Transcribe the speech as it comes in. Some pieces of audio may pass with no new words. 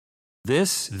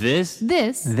This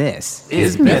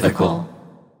is mythical.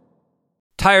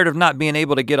 Tired of not being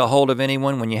able to get a hold of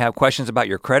anyone when you have questions about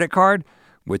your credit card?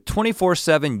 With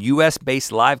 24/7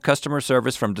 US-based live customer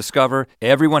service from Discover,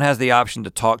 everyone has the option to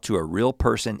talk to a real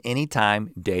person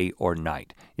anytime, day or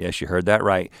night. Yes, you heard that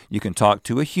right. You can talk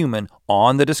to a human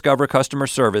on the Discover customer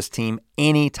service team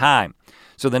anytime.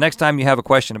 So the next time you have a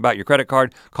question about your credit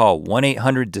card, call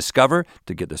 1-800-DISCOVER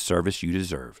to get the service you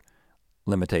deserve.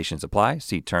 Limitations apply.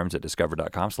 See terms at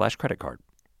discover.com/creditcard.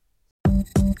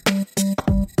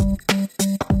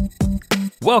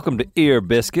 Welcome to Ear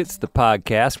Biscuits, the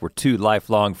podcast where two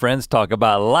lifelong friends talk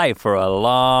about life for a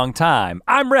long time.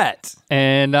 I'm Rhett.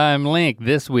 And I'm Link.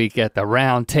 This week at the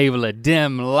round table of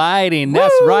dim lighting.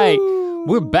 That's right.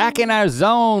 We're back in our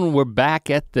zone. We're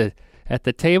back at the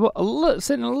table,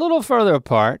 sitting a little further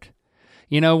apart.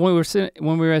 You know, when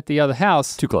we were at the other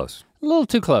house. Too close. A little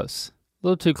too close. A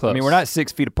little too close. I mean, we're not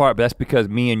 6 feet apart, but that's because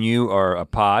me and you are a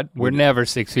pod. We're never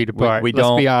 6 feet apart. Let's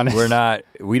be honest.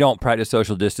 We don't practice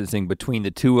social distancing between the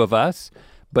two of us,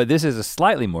 but this is a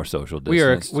slightly more social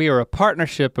distance. We are a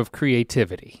partnership of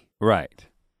creativity. Right.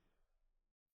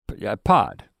 Yeah,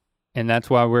 pod. And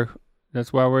that's why we're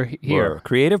here. We're a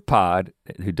creative pod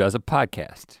who does a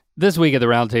podcast. This week at the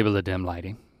round table of dim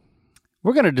lighting,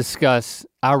 we're gonna discuss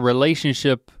our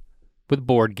relationship with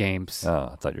board games. Oh,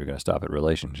 I thought you were gonna stop at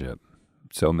relationship.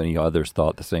 So many others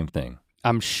thought the same thing.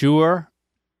 I'm sure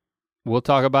we'll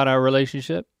talk about our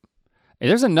relationship.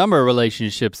 There's a number of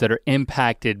relationships that are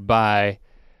impacted by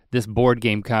this board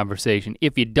game conversation.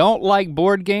 If you don't like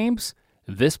board games,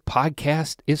 this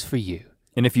podcast is for you.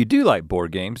 And if you do like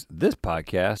board games, this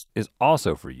podcast is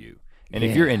also for you. And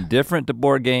if you're indifferent to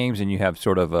board games and you have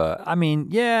sort of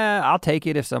I'll take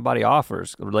it if somebody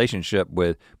offers a relationship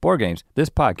with board games, this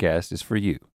podcast is for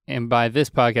you. And by this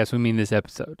podcast, we mean this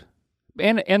episode.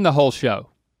 And the whole show.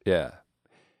 Yeah.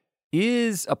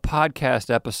 Is a podcast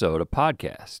episode a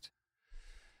podcast?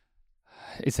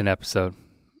 It's an episode.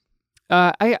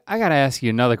 I gotta ask you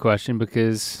another question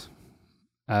because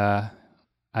I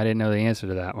didn't know the answer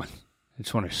to that one. I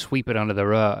just want to sweep it under the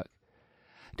rug.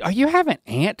 Are you having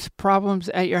ant problems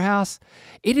at your house?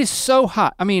 It is so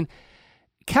hot. I mean,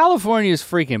 California is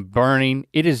freaking burning.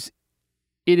 It's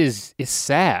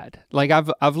sad. Like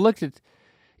I've looked at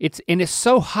it's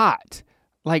so hot.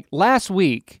 Like last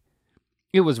week,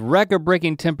 it was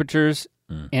record-breaking temperatures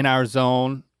in our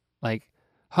zone, like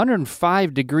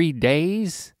 105-degree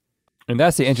days. And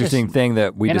that's the interesting thing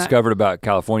that we discovered about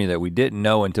California that we didn't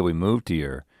know until we moved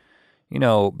here. You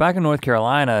know, back in North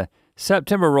Carolina,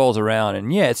 September rolls around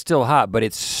and yeah, it's still hot, but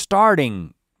it's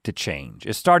starting to change.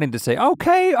 It's starting to say,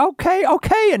 okay,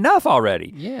 enough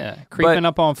already. Yeah, creeping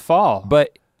up on fall.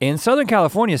 But in Southern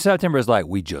California, September is like,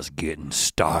 we just getting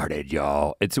started,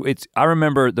 y'all. I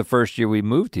remember the first year we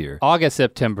moved here. August,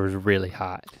 September is really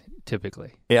hot,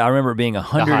 typically. Yeah, I remember being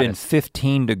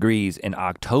 115 degrees in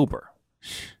October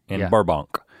in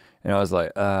Burbank. And I was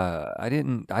like, I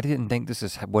didn't think this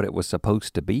is what it was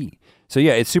supposed to be. So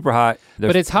yeah, it's super hot.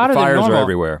 But it's hotter than normal. Fires are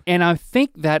everywhere. And I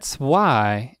think that's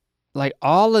why, like,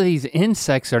 all of these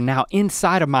insects are now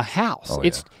inside of my house. Oh,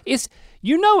 it's it's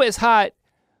hot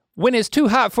when it's too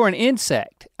hot for an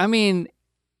insect. I mean,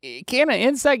 can an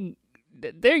insect,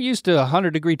 they're used to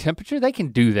 100-degree temperature. They can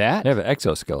do that. They have an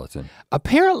exoskeleton.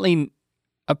 Apparently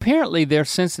they're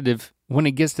sensitive when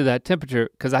it gets to that temperature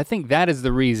because I think that is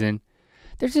the reason.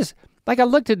 There's just, like I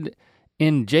looked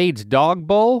in Jade's dog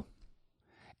bowl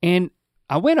and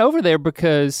I went over there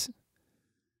because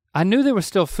I knew there was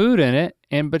still food in it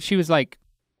but she was like,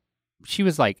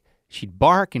 she'd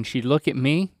bark and she'd look at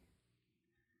me.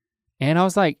 And I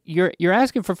was like, you're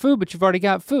asking for food, but you've already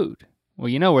got food. Well,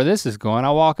 you know where this is going.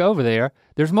 I walk over there.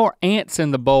 There's more ants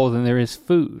in the bowl than there is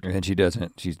food. And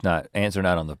ants are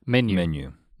not on the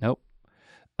menu. Nope.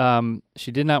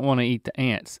 She did not want to eat the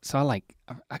ants. So I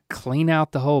clean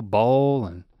out the whole bowl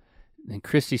and then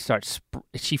Christy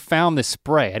she found this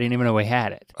spray. I didn't even know we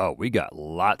had it. Oh, we got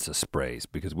lots of sprays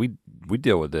because we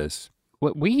deal with this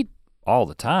we all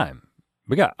the time.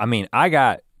 I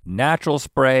got natural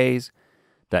sprays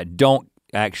that don't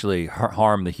actually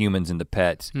harm the humans and the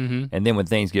pets. Mm-hmm. And then when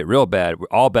things get real bad,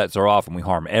 all bets are off and we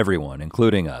harm everyone,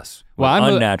 including us, with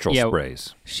unnatural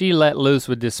sprays. She let loose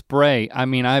with this spray. I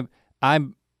mean, I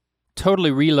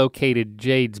totally relocated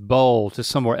Jade's bowl to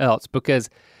somewhere else because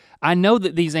I know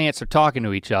that these ants are talking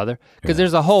to each other because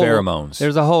there's a whole pheromones.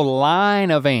 There's a whole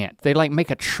line of ants. They like make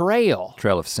a trail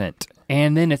of scent.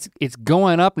 And then it's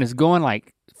going up and it's going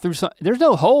like through some, there's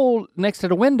no hole next to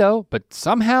the window, but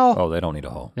somehow. Oh, they don't need a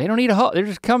hole. They don't need a hole, they're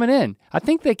just coming in. I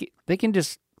think they can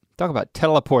just Talk about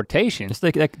teleportation.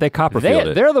 They Copperfield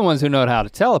it. They're the ones who know how to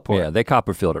teleport. Yeah, they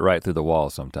Copperfield it right through the wall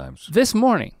sometimes. This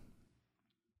morning,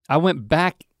 I went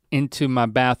back into my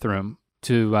bathroom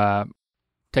to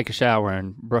take a shower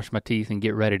and brush my teeth and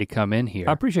get ready to come in here.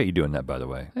 I appreciate you doing that, by the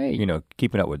way. Hey. You know,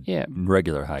 keeping up with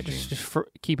regular hygiene. Just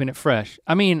keeping it fresh.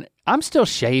 I mean, I'm still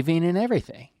shaving and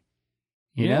everything.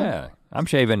 You know? I'm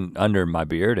shaving under my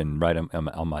beard and right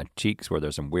on my cheeks where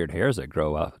there's some weird hairs that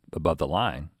grow up above the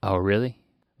line. Oh, really?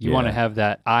 You want to have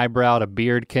that eyebrow to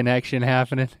beard connection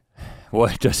happening?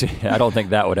 What does it? I don't think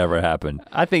that would ever happen.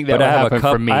 I think that would happen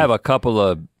for me. I have a couple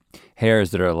of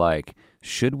hairs that are like,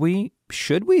 should we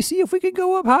see if we could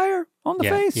go up higher on the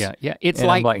face? Yeah. And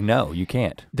I'm like, no, you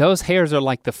can't. Those hairs are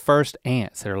like the first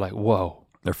ants that are like, whoa.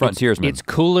 They're frontiersmen. It's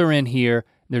cooler in here.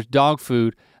 There's dog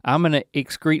food. I'm gonna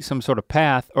excrete some sort of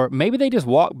path, or maybe they just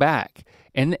walk back.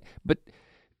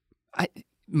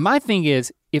 My thing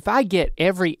is, if I get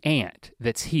every ant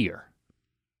that's here,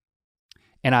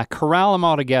 and I corral them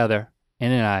all together,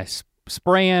 and then I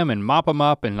spray them and mop them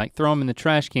up and like throw them in the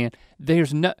trash can,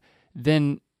 there's none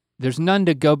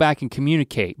to go back and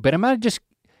communicate. But am I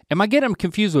getting them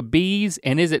confused with bees,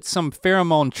 and is it some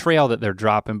pheromone trail that they're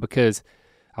dropping because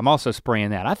I'm also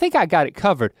spraying that? I think I got it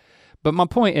covered. But my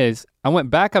point is, I went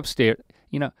back upstairs,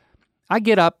 I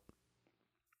get up,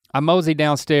 I mosey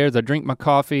downstairs, I drink my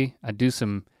coffee, I do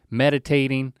some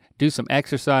meditating, do some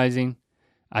exercising,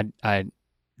 I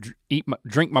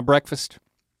drink my breakfast.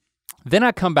 Then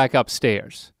I come back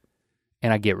upstairs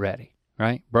and I get ready,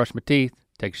 right? Brush my teeth,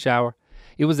 take a shower.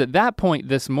 It was at that point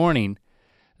this morning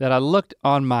that I looked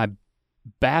on my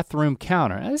bathroom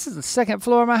counter. Now, this is the second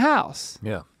floor of my house.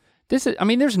 Yeah. There's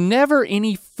never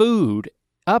any food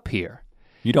up here.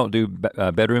 You don't do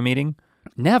bedroom eating?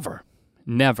 Never.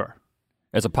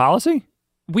 As a policy?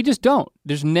 We just don't.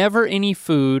 There's never any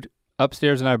food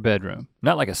upstairs in our bedroom.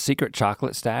 Not like a secret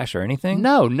chocolate stash or anything?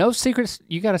 No secrets.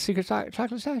 You got a secret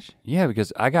chocolate stash? Yeah,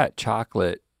 because I got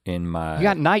chocolate in my. You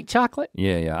got night chocolate?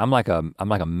 Yeah. I'm like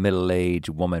a middle-aged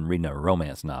woman reading a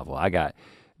romance novel. I got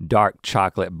dark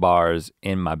chocolate bars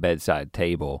in my bedside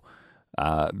table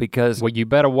because. Well, you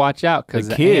better watch out because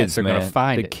the ants are gonna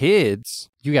find it. The kids.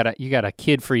 You got a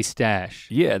kid-free stash.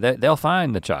 Yeah, they'll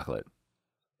find the chocolate.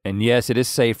 And yes, it is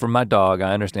safe for my dog.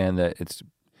 I understand that it's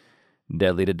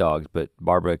deadly to dogs, but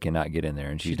Barbara cannot get in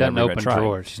there, and she's doesn't never open tried.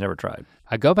 drawers. She's never tried.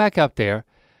 I go back up there,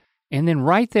 and then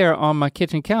right there on my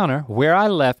kitchen counter, where I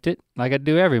left it, like I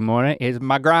do every morning, is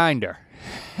my grinder.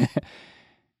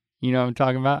 You know what I'm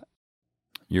talking about?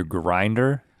 Your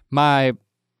grinder? My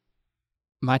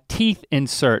teeth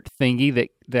insert thingy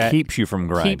that keeps you from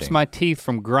grinding. Keeps my teeth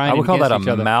from grinding. I would call that a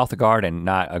other. mouth guard and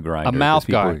not a grinder. A mouth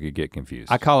guard. People could get confused.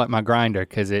 I call it my grinder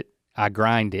because I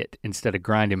grind it instead of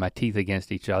grinding my teeth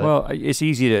against each other. Well, it's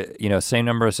easy to, same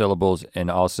number of syllables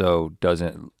and also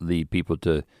doesn't lead people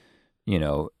to,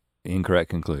 incorrect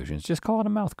conclusions. Just call it a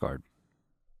mouth guard.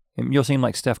 And you'll seem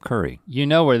like Steph Curry. You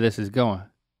know where this is going.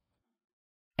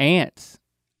 Ants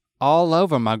all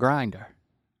over my grinder.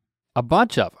 A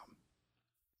bunch of them.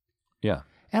 Yeah.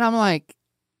 And I'm like,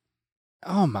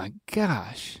 oh my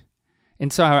gosh.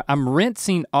 And so I'm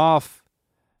rinsing off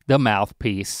the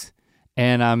mouthpiece,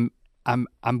 and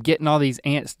I'm getting all these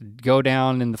ants to go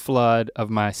down in the flood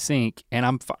of my sink,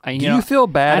 and Do you feel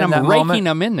bad in that moment? And I'm raking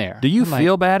them in there. Do you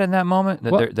feel bad in that moment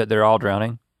that they're all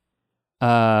drowning?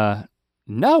 No,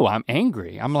 I'm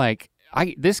angry. I'm like,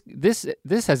 this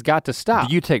has got to stop.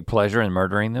 Do you take pleasure in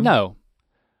murdering them? No.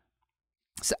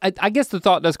 So I guess the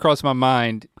thought does cross my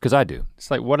mind. Because I do. It's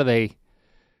like, are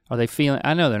they feeling?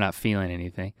 I know they're not feeling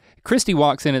anything. Christy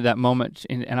walks in at that moment,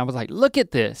 and I was like, look at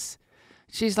this.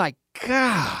 She's like,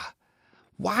 God,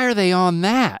 why are they on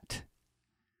that?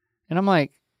 And I'm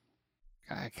like,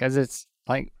 because it's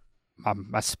like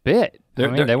my spit.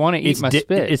 They want to eat my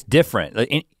spit. It's different.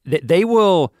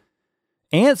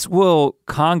 Ants will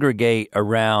congregate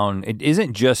around, it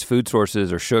isn't just food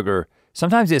sources or sugar.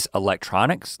 Sometimes it's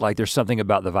electronics, like there's something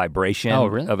about the vibration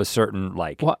of a certain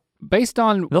What? Based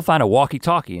on they'll find a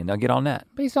walkie-talkie and they'll get on that.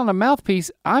 Based on the mouthpiece,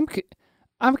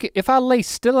 if I lay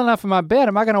still enough in my bed,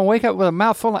 am I gonna wake up with a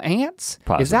mouthful of ants?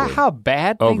 Possibly. Is that how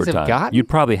bad things have gotten? You'd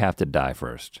probably have to die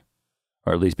first,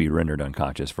 or at least be rendered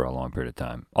unconscious for a long period of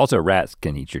time. Also, rats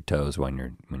can eat your toes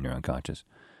when you're unconscious,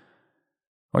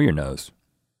 or your nose.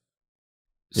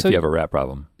 If you have a rat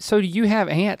problem. So do you have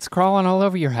ants crawling all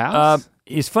over your house?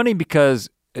 It's funny because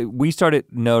we started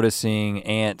noticing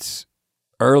ants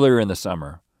earlier in the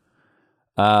summer.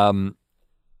 And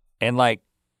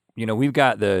we've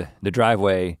got the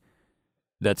driveway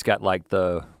that's got like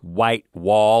the white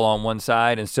wall on one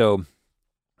side. And so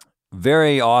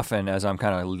very often as I'm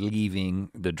kind of leaving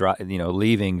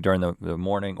leaving during the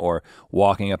morning or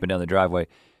walking up and down the driveway,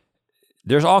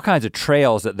 there's all kinds of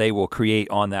trails that they will create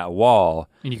on that wall.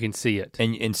 And you can see it.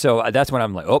 And so that's when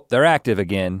I'm like, oh, they're active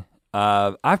again.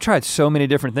 I've tried so many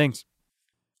different things.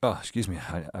 Oh, excuse me.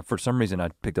 For some reason, I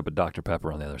picked up a Dr.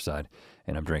 Pepper on the other side,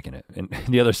 and I'm drinking it. And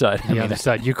the other side. Other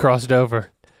side, you crossed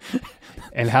over.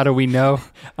 And how do we know?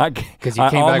 Because you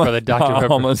came back with a Dr. Pepper. I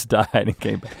almost died and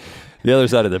came back. The other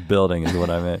side of the building is what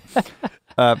I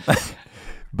meant.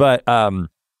 But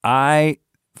I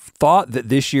thought that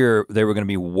this year they were going to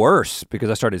be worse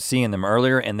because I started seeing them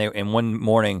earlier, and one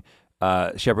morning,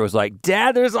 Shepard was like,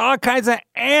 "Dad, there's all kinds of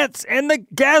ants in the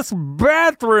guest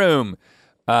bathroom."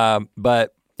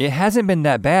 But it hasn't been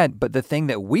that bad. But the thing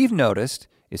that we've noticed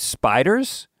is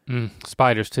spiders.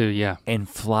 Spiders too, yeah. And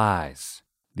flies.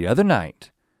 The other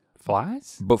night.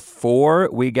 Flies? Before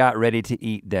we got ready to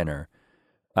eat dinner,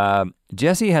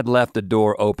 Jessie had left the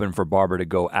door open for Barbara to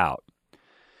go out.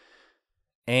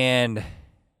 And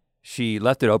she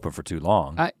left it open for too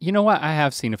long. You know what? I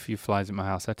have seen a few flies in my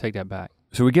house. I take that back.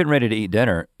 So we're getting ready to eat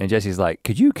dinner, and Jessie's like,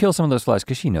 "Could you kill some of those flies?"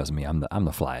 Because she knows me. I'm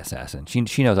the fly assassin.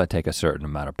 She knows I take a certain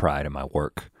amount of pride in my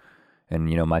work, and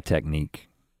my technique,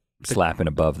 slapping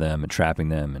above them and trapping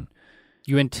them, and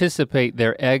you anticipate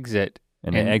their exit,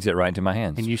 and they exit right into my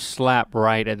hands, and you slap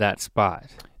right at that spot.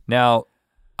 Now,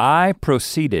 I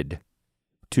proceeded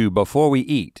to, before we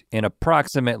eat, in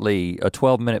approximately a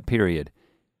 12-minute period,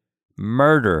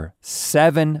 murder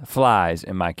 7 flies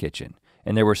in my kitchen.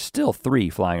 And there were still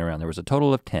 3 flying around. There was a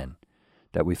total of 10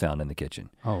 that we found in the kitchen.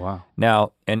 Oh, wow.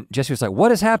 Now, and Jessie was like,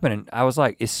 "What is happening?" I was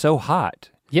like, "It's so hot."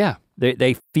 Yeah.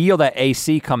 They feel that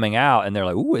AC coming out and they're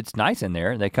like, "Ooh, it's nice in there."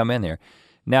 And they come in there.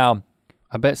 Now.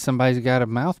 I bet somebody's got a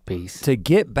mouthpiece. To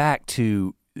get back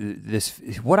to this,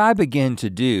 what I begin to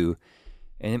do,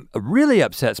 and it really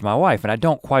upsets my wife, and I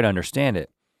don't quite understand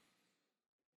it.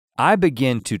 I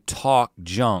begin to talk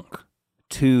junk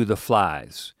to the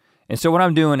flies. And so what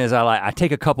I'm doing is I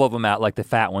take a couple of them out, like the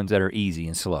fat ones that are easy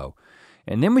and slow.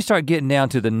 And then we start getting down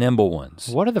to the nimble ones.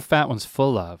 What are the fat ones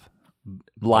full of?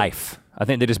 Life. I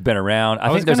think they've just been around.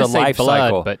 I think there's a life blood,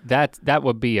 cycle. But that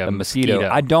would be a mosquito.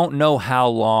 I don't know how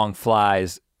long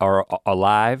flies are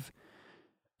alive.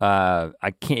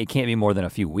 It can't be more than a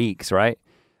few weeks, right?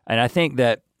 And I think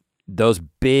that those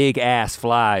big ass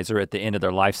flies are at the end of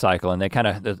their life cycle, and they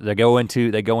go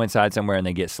inside somewhere and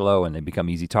they get slow and they become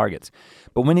easy targets.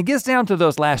 But when it gets down to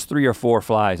those last 3 or 4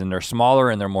 flies and they're smaller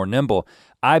and they're more nimble,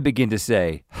 I begin to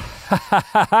say,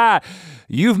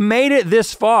 "You've made it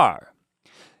this far.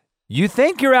 You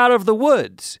think you're out of the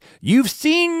woods. You've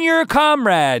seen your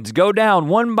comrades go down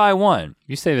one by one."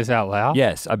 You say this out loud?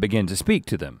 Yes, I begin to speak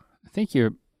to them. I think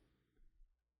you're,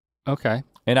 okay.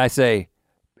 And I say,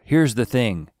 "Here's the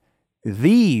thing.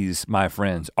 These, my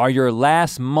friends, are your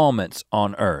last moments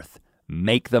on earth.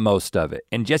 Make the most of it."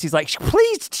 And Jessie's like,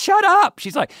 "Please shut up."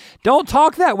 She's like, "Don't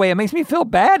talk that way. It makes me feel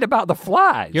bad about the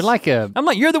flies." I'm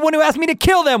like, "You're the one who asked me to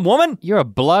kill them, woman." You're a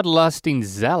bloodlusting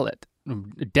zealot,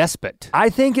 despot. I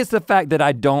think it's the fact that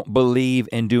I don't believe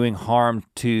in doing harm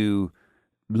to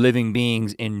living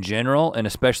beings in general, and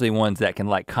especially ones that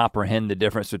can comprehend the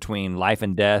difference between life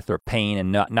and death or pain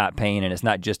and not pain, and it's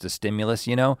not just a stimulus,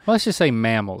 Well, let's just say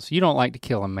mammals. You don't like to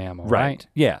kill a mammal, right?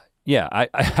 Yeah.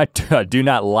 I do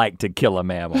not like to kill a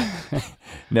mammal.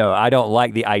 No, I don't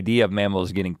like the idea of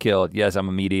mammals getting killed. Yes, I'm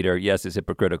a meat eater. Yes, it's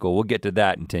hypocritical. We'll get to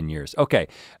that in 10 years. Okay,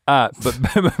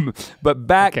 but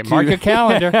back to— mark your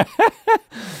calendar.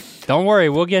 Don't worry,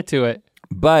 we'll get to it.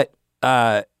 But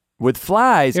with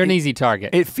flies— they're an easy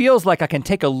target. It feels like I can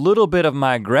take a little bit of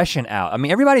my aggression out. I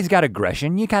mean, everybody's got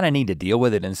aggression. You kind of need to deal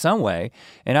with it in some way.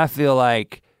 And I feel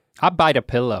like— I bite a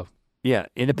pillow. Yeah,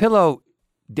 and the pillow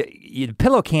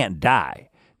can't die.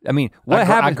 I mean, what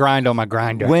happens— I grind on my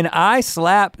grinder. When I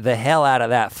slap the hell out of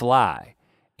that fly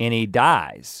and he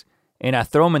dies and I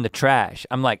throw him in the trash,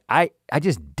 I'm like, I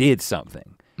just did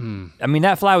something. I mean,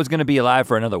 that fly was gonna be alive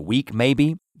for another week,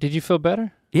 maybe. Did you feel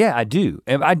better? Yeah, I do.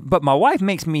 But my wife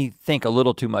makes me think a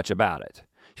little too much about it.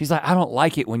 She's like, "I don't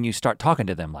like it when you start talking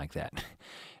to them like that."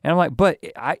 And I'm like, "But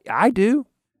I do.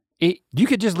 You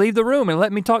could just leave the room and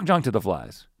let me talk junk to the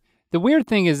flies." The weird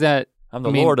thing is that I'm the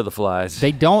lord of the flies.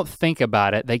 They don't think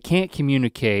about it. They can't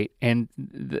communicate, and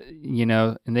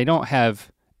and they don't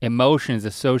have emotions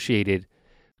associated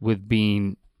with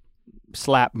being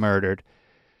slap murdered.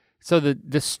 So the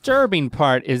disturbing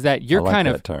part is that you're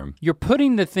you're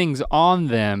putting the things on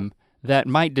them that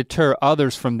might deter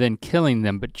others from then killing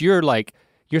them, but you're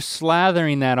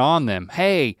slathering that on them.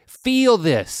 Hey, feel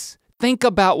this. Think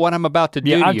about what I'm about to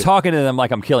do to you. I'm talking to them like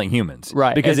I'm killing humans.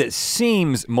 Right. Because it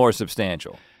seems more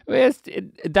substantial.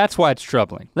 That's why it's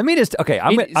troubling. Let me just, okay,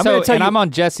 I'm gonna tell you. And I'm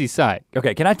on Jesse's side.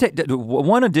 Okay, can I take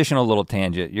one additional little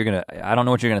tangent? I don't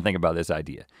know what you're gonna think about this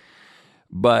idea.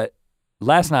 But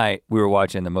last night we were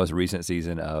watching the most recent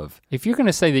season of. If you're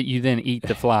gonna say that you then eat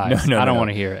the flies, I don't want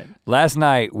to hear it. Last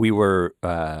night we were.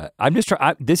 I'm just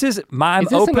trying. This is my. Is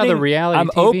this another reality I'm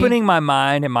TV? opening my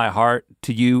mind and my heart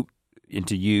to you,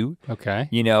 into you. Okay.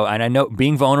 You know, and I know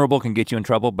being vulnerable can get you in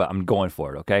trouble, but I'm going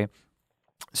for it. Okay.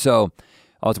 So,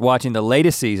 I was watching the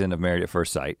latest season of Married at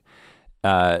First Sight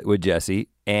with Jesse,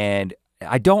 and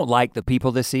I don't like the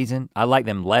people this season. I like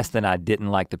them less than I didn't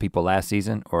like the people last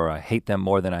season, or I hate them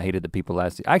more than I hated the people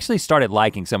last season. I actually started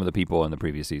liking some of the people in the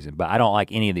previous season, but I don't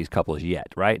like any of these couples yet,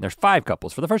 right? And there's 5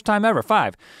 couples for the first time ever,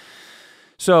 5.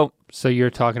 So you're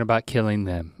talking about killing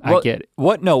them. I get it.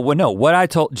 What I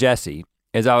told Jesse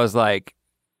is I was like,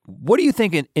 what do you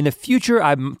think in the future?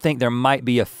 I think there might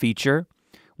be a feature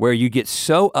where you get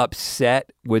so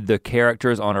upset with the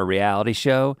characters on a reality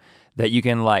show that you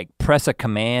can like press a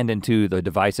command into the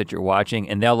device that you're watching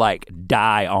and they'll like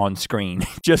die on screen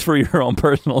just for your own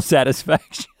personal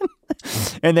satisfaction.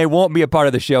 And they won't be a part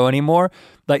of the show anymore.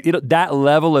 Like that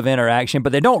level of interaction,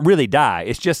 but they don't really die.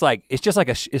 It's just like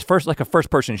a first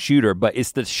person shooter, but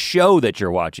it's the show that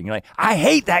you're watching. You're like, I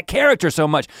hate that character so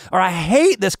much, or I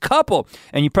hate this couple.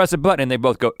 And you press a button and they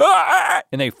both go, ah,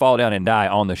 and they fall down and die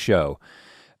on the show.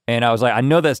 And I was like, I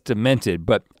know that's demented,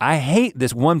 but I hate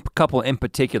this one couple in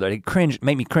particular. They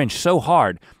made me cringe so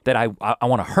hard that I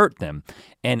want to hurt them.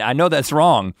 And I know that's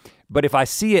wrong, but if I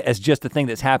see it as just the thing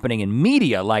that's happening in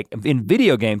media, like in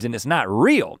video games, and it's not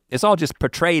real, it's all just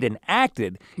portrayed and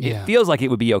acted, It feels like it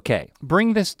would be okay.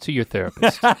 Bring this to your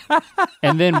therapist.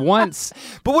 And then once.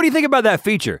 But what do you think about that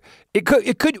feature? It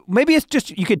could, maybe it's just,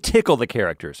 you could tickle the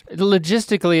characters.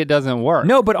 Logistically, it doesn't work.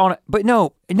 No,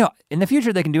 no, in the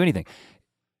future they can do anything.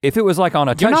 If it was like on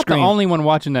a touchscreen. You're not the only one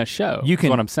watching that show, is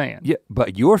what I'm saying. Yeah,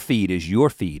 but your feed is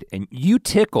your feed, and you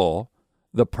tickle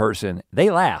the person, they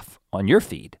laugh on your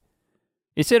feed.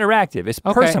 It's interactive, it's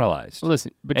personalized.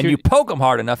 Listen, but you poke them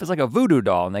hard enough, it's like a voodoo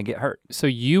doll and they get hurt. So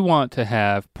you want to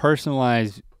have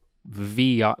personalized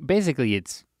VR, basically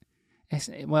it's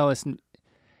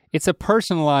a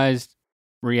personalized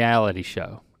reality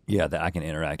show. Yeah, that I can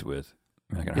interact with.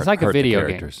 It's like a video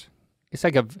game.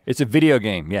 It's a video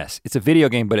game, yes. It's a video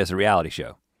game, but it's a reality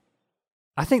show.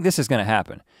 I think this is gonna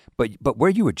happen. But where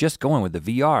you were just going with the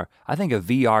VR, I think a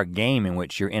VR game in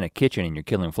which you're in a kitchen and you're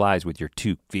killing flies with your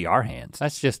 2 VR hands.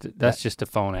 That's just a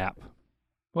phone app.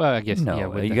 Well, I guess you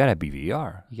gotta be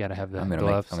VR. You gotta have the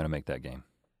gloves. I'm gonna make that game.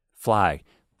 Fly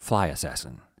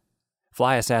Assassin.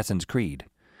 Fly Assassin's Creed.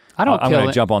 I'm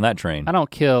gonna jump on that train. I don't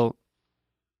kill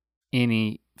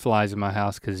any flies in my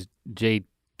house because Jade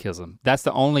kills them. That's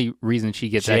the only reason she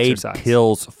gets exercise. Jade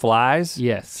kills flies?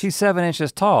 Yes. She's 7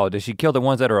 inches tall. Does she kill the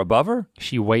ones that are above her?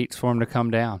 She waits for them to come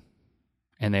down,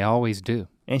 and they always do.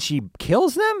 And she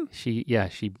kills them? She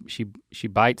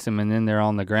bites them, and then they're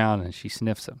on the ground, and she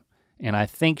sniffs them. And I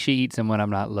think she eats them when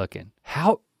I'm not looking.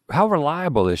 How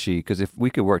reliable is she? Because if we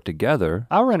could work together.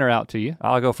 I'll rent her out to you.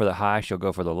 I'll go for the high, she'll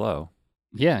go for the low.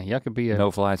 Yeah, y'all could be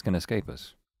no flies can escape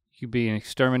us. You could be an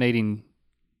exterminating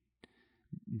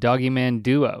doggy man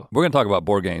duo. We're gonna talk about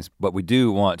board games, but we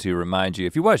do want to remind you,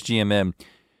 if you watch GMM,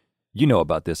 you know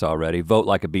about this already,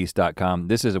 votelikeabeast.com.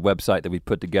 This is a website that we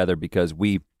put together because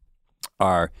we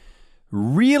are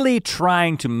really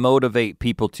trying to motivate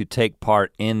people to take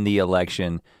part in the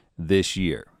election this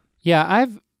year. Yeah, I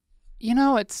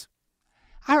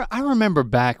remember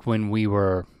back when we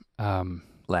were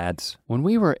lads. When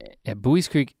we were at Buies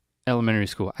Creek Elementary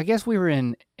School. I guess we were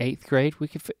in 8th grade.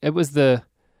 It was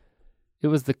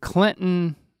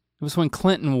when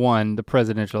Clinton won the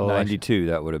presidential election. 92,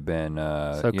 that would have been,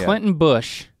 Clinton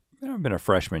Bush. That would have been a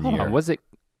freshman year. On,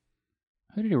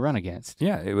 who did he run against?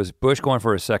 Yeah, it was Bush going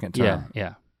for his second term.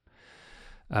 Yeah.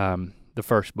 The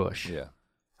first Bush. Yeah,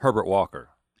 Herbert Walker.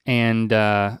 And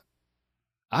I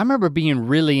remember being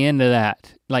really into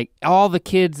that. Like all the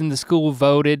kids in the school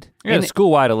voted. Yeah,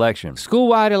 school-wide election.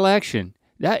 School-wide election.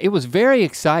 It was very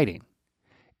exciting.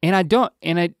 And I don't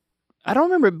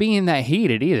remember it being that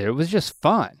heated either. It was just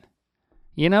fun.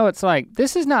 It's like,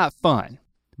 this is not fun.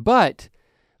 But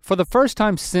for the first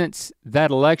time since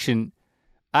that election,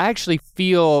 I actually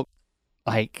feel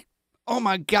like, oh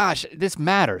my gosh, this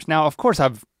matters. Now, of course,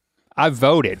 I've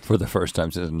voted. For the first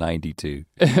time since 92.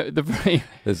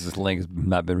 This link has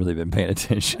not really been paying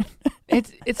attention.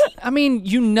 I mean,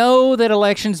 that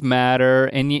elections matter,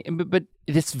 but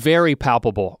it's very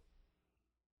palpable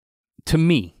to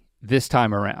me this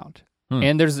time around.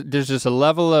 And there's just a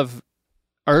level of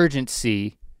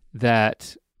urgency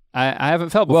that I haven't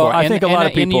felt before. Well, I think a lot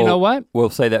of people you know what? will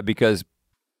say that because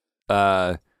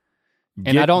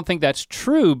And I don't think that's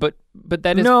true, but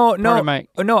that is part of my.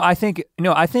 I think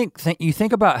you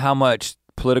think about how much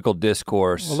political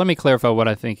discourse. Well, let me clarify what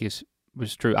I think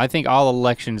was true. I think all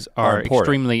elections are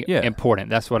extremely important.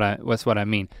 That's what I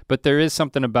mean. But there is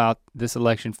something about this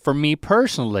election, for me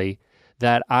personally,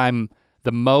 that I'm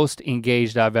the most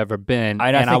engaged I've ever been.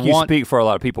 And I think you speak for a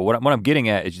lot of people. What I'm getting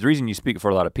at is the reason you speak for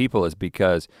a lot of people is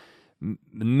because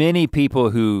many people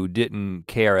who didn't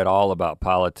care at all about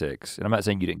politics, and I'm not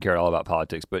saying you didn't care at all about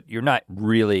politics, but you're not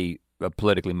really a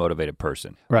politically motivated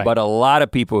person. Right. But a lot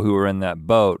of people who are in that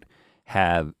boat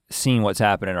have seen what's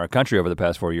happened in our country over the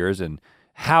past 4 years, and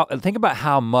think about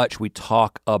how much we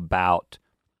talk about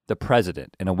the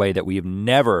president in a way that we've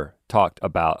never talked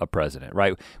about a president,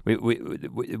 right?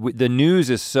 The news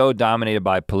is so dominated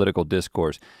by political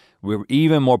discourse. We're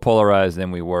even more polarized than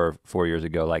we were 4 years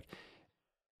ago.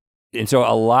 And so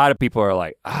a lot of people are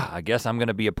like, I guess I'm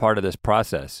gonna be a part of this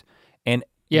process. And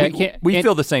we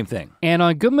feel the same thing. And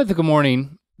on Good Mythical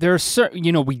Morning, there are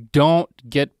certain, we don't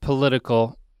get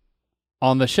political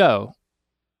on the show,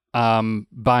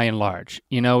 by and large.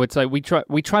 It's like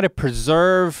we try to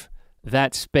preserve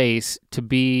that space to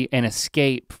be an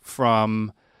escape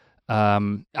from, I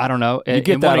don't know. You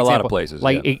get that a lot of places.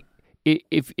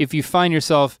 If you find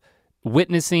yourself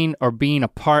witnessing or being a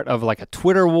part of like a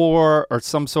Twitter war or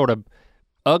some sort of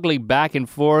ugly back and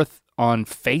forth on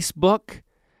Facebook,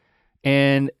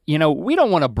 and we don't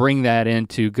want to bring that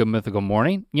into Good Mythical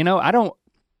Morning. I don't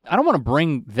want to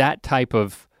bring that type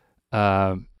of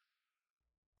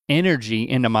energy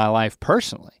into my life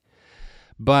personally,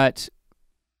 but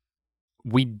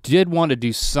we did want to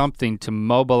do something to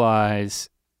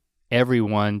mobilize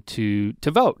everyone to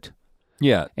vote.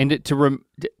 Yeah, and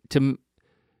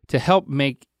to help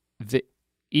make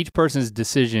each person's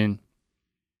decision,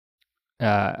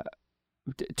 to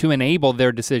enable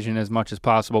their decision as much as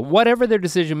possible, whatever their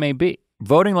decision may be.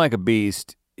 Voting like a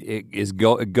beast, it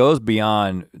goes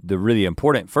beyond the really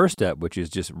important first step, which is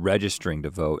just registering to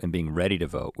vote and being ready to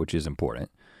vote, which is important.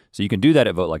 So you can do that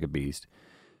at Vote Like a Beast.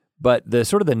 But the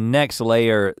sort of the next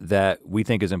layer that we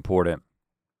think is important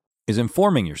is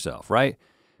informing yourself, right?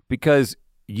 Because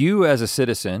you as a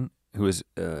citizen who is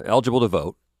eligible to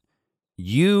vote,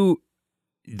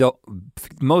 the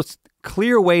most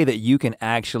clear way that you can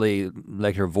actually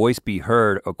let your voice be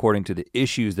heard according to the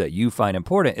issues that you find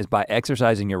important is by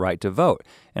exercising your right to vote.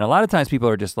 And a lot of times people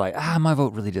are just like, my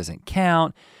vote really doesn't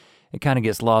count. It kind of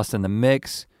gets lost in the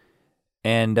mix.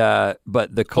 And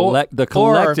but the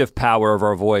collective power of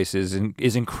our voice is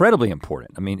incredibly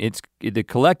important. I mean, it's the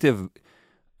collective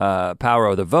power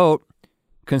of the vote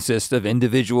consists of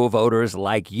individual voters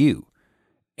like you.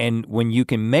 And when you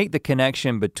can make the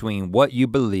connection between what you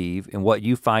believe and what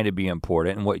you find to be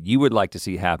important and what you would like to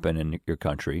see happen in your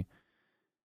country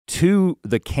to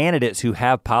the candidates who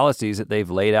have policies that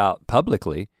they've laid out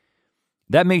publicly,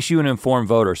 that makes you an informed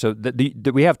voter. So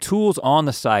we have tools on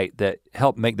the site that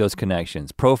help make those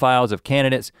connections. Profiles of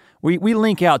candidates. We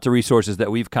link out to resources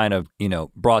that we've kind of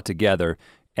brought together,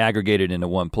 aggregated into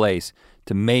one place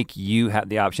to make you have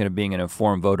the option of being an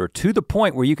informed voter to the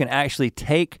point where you can actually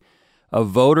take a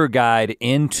voter guide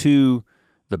into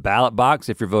the ballot box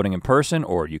if you're voting in person,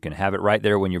 or you can have it right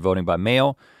there when you're voting by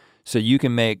mail. So you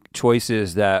can make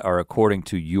choices that are according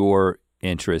to your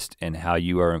interest and how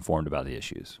you are informed about the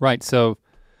issues. Right, so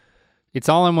it's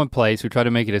all in one place. We try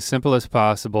to make it as simple as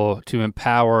possible to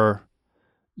empower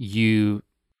you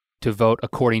to vote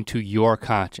according to your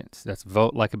conscience. That's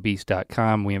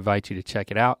votelikeabeast.com. We invite you to check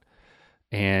it out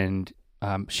and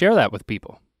share that with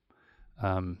people.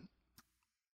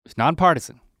 It's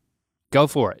nonpartisan. Go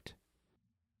for it.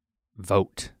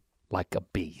 Vote like a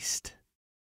beast.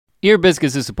 Ear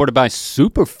Biscuits is supported by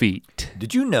Superfeet.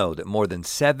 Did you know that more than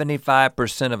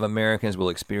 75% of Americans will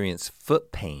experience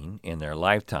foot pain in their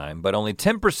lifetime, but only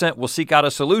 10% will seek out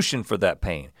a solution for that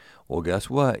pain? Well, guess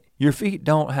what? Your feet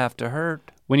don't have to hurt.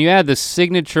 When you add the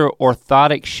signature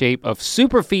orthotic shape of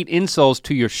Superfeet insoles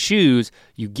to your shoes,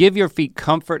 you give your feet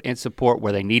comfort and support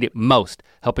where they need it most,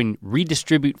 helping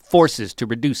redistribute forces to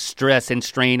reduce stress and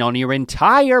strain on your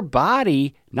entire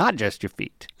body, not just your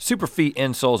feet. Superfeet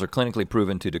insoles are clinically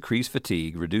proven to decrease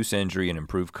fatigue, reduce injury, and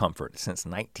improve comfort. Since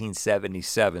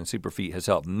 1977, Superfeet has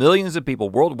helped millions of people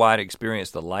worldwide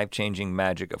experience the life-changing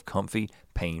magic of comfy,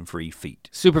 pain-free feet.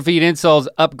 Superfeet insoles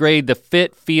upgrade the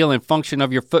fit, feel, and function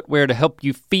of your footwear to help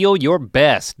you feel your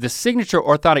best. The signature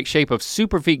orthotic shape of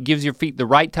Superfeet gives your feet the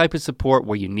right type of support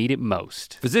where you need it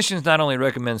most. Physicians not only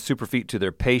recommend Superfeet to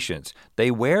their patients,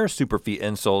 they wear Superfeet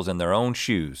insoles in their own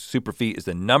shoes. Superfeet is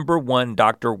the #1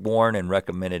 doctor doctor worn and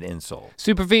recommended insole.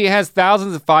 Superfeet has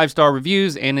thousands of 5-star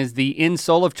reviews and is the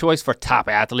insole of choice for top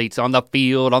athletes on the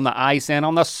field, on the ice, and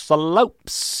on the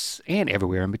slopes, and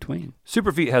everywhere in between.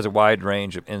 Superfeet has a wide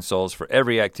range of insoles for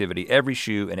every activity, every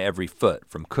shoe, and every foot.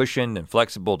 From cushioned and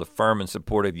flexible to firm and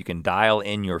supportive, you can dial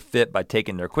in your fit by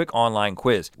taking their quick online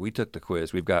quiz. We took the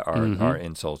quiz. We've got our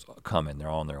insoles coming. They're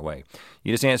on their way.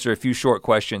 You just answer a few short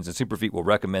questions and Superfeet will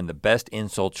recommend the best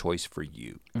insole choice for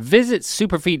you. Visit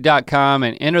superfeet.com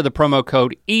and enter the promo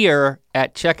code EAR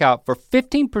at checkout for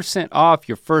 15% off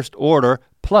your first order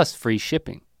plus free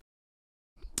shipping.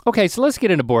 Okay, so let's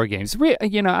get into board games.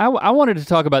 You know, I wanted to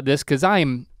talk about this because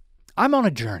I'm on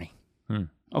a journey.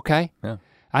 Okay? Yeah.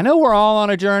 I know we're all on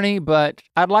a journey, but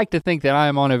I'd like to think that I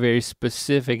am on a very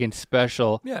specific and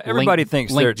special everybody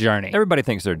thinks their journey. Everybody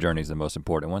thinks their journey is the most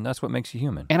important one. That's what makes you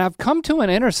human. And I've come to an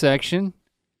intersection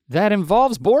that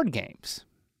involves board games.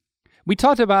 We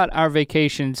talked about our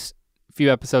vacations a few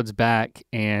episodes back,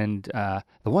 and the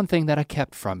one thing that I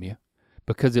kept from you,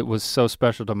 because it was so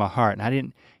special to my heart,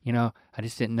 and I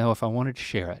just didn't know if I wanted to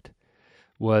share it,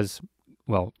 was,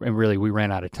 well, and really we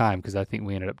ran out of time because I think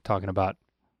we ended up talking about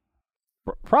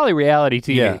probably reality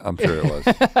TV. Yeah, I'm sure it was.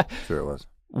 Sure it was.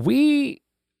 We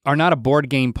are not a board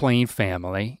game playing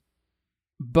family,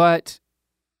 but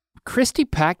Christy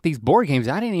packed these board games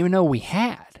I didn't even know we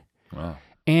had. Wow.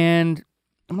 And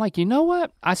I'm like, you know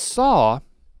what? I saw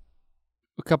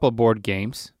a couple of board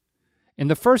games, and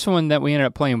the first one that we ended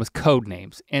up playing was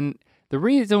Codenames. And the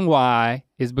reason why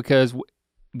is because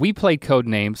we played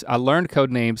Codenames. I learned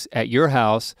Codenames at your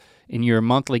house in your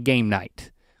monthly game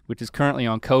night, which is currently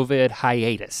on COVID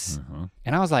hiatus.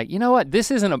 And I was like, you know what?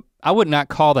 This isn't I would not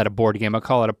call that a board game. I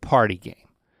call it a party game,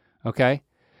 okay?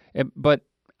 But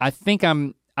I think I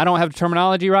don't have the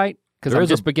terminology right because I'm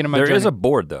just beginning my journey. There is a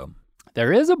board though.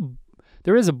 There is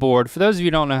a board. For those of you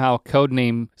who don't know how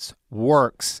Codenames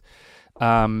works,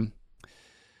 well,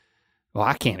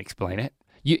 I can't explain it.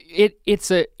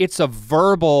 It's a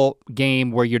verbal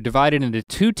game where you're divided into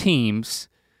two teams.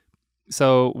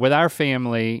 So with our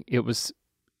family, it was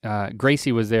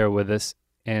Gracie was there with us,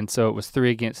 and so it was 3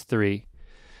 against 3.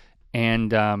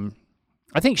 And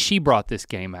I think she brought this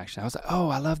game actually. I was like, oh,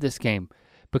 I love this game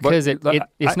because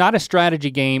it's not a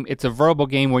strategy game. It's a verbal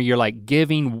game where you're like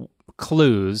giving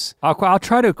clues. I'll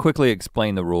try to quickly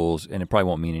explain the rules, and it probably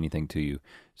won't mean anything to you,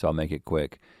 so I'll make it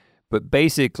quick. But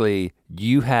basically,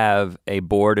 you have a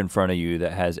board in front of you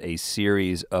that has a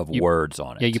series of words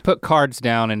on it. Yeah, you put cards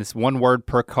down, and it's one word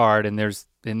per card, and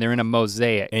they're in a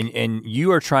mosaic. And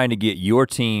you are trying to get your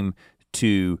team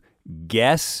to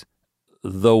guess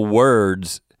the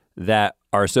words that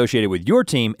are associated with your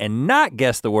team and not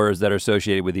guess the words that are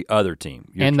associated with the other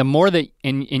team. And the more that,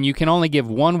 and you can only give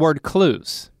one word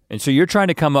clues. And so you're trying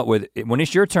to come up with, when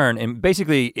it's your turn, and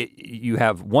basically you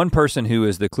have one person who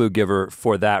is the clue giver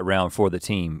for that round for the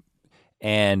team,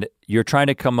 and you're trying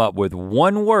to come up with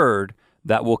one word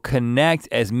that will connect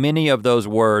as many of those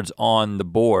words on the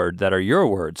board that are your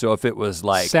words. So if it was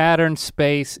like Saturn,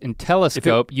 space, and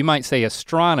telescope, you might say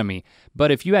astronomy.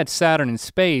 But if you had Saturn and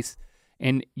space,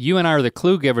 and you and I are the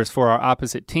clue givers for our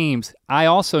opposite teams, I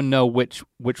also know which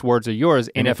words are yours.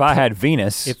 And if I had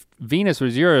Venus. If Venus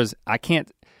was yours, I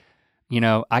could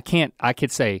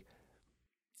say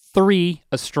 3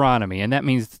 astronomy, and that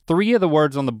means 3 of the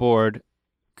words on the board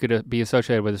could be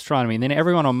associated with astronomy. And then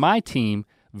everyone on my team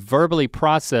verbally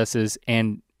processes,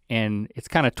 and it's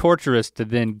kind of torturous to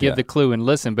then give the clue and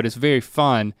listen, but it's very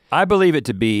fun. I believe it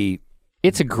to be.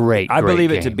 It's a great I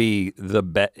believe game. it to be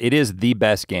it is the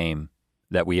best game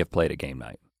that we have played at game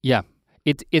night. Yeah,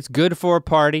 it's good for a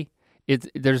party.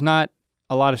 There's not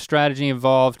a lot of strategy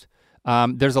involved.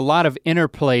 There's a lot of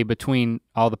interplay between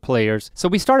all the players. So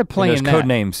we started playing and there's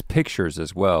Codenames Pictures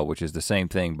as well, which is the same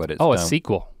thing, but it's a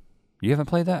sequel. You haven't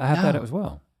played that? I have that as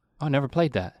well. I never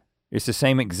played that. It's the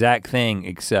same exact thing,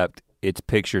 except it's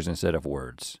pictures instead of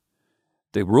words.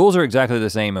 The rules are exactly the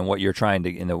same, and what you're trying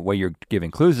to, and the way you're giving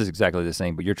clues is exactly the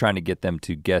same, but you're trying to get them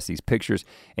to guess these pictures,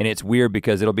 and it's weird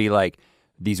because it'll be like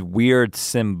these weird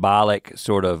symbolic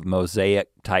sort of mosaic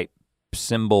type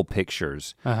symbol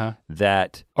pictures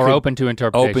that are open to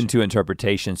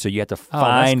interpretation. So you have to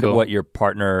find what your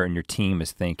partner and your team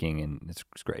is thinking, and it's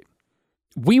great.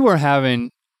 We were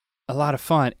having a lot of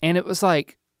fun, and it was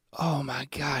like, oh my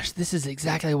gosh, this is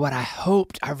exactly what I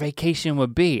hoped our vacation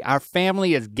would be. Our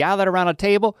family is gathered around a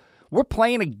table. We're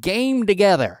playing a game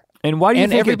together. And why do you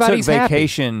think it took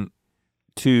vacation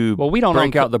to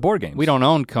break out the board games? We don't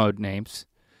own Codenames.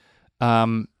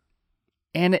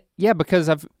 Because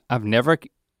I've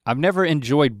never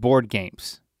enjoyed board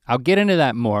games. I'll get into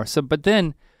that more. But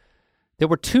then there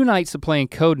were 2 nights of playing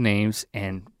Codenames,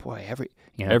 and boy,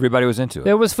 You know, everybody was into it.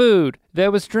 there was food,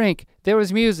 there was drink, there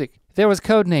was music, there was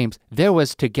code names, there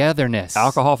was togetherness.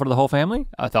 Alcohol for the whole family?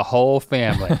 The whole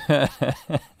family.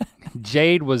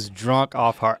 Jade was drunk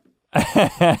off her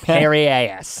hairy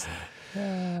ass.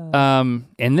 And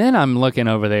then I'm looking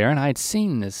over there and I'd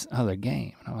seen this other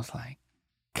game and I was like,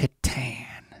 Catan.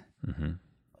 Mm-hmm.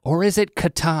 Or is it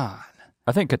Catan?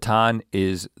 I think Catan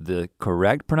is the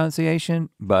correct pronunciation,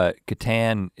 but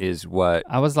Catan is what.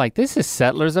 I was like, this is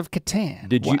Settlers of Catan.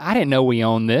 Did you? I didn't know we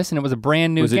owned this and it was a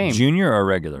brand new game. Was it junior or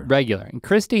regular? Regular. And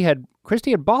Christy had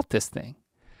bought this thing.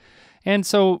 And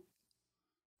so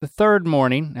the third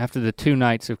morning after the 2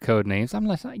 nights of Codenames, I'm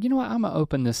like, you know what, I'm gonna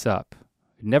open this up.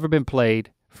 Never been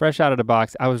played, fresh out of the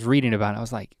box. I was reading about it, I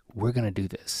was like, we're gonna do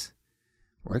this.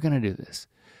 We're gonna do this.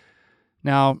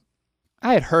 Now,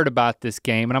 I had heard about this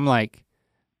game and I'm like,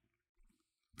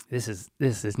 this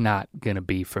is not gonna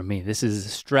be for me. This is a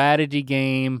strategy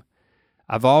game.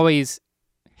 I've always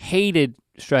hated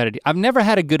strategy. I've never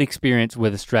had a good experience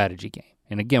with a strategy game.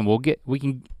 And again,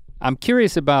 I'm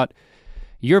curious about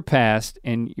your past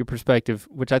and your perspective,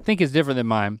 which I think is different than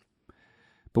mine,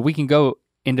 but we can go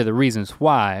into the reasons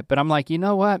why. But I'm like, you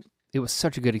know what? It was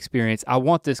such a good experience. I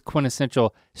want this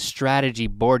quintessential strategy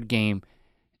board game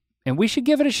and we should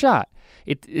give it a shot.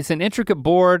 It's an intricate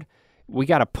board. We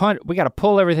gotta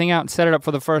pull everything out and set it up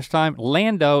for the first time.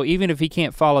 Lando, even if he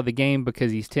can't follow the game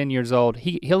because he's 10 years old,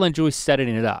 he'll enjoy setting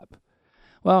it up.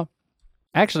 Well,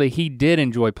 actually he did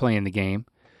enjoy playing the game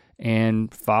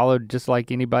and followed just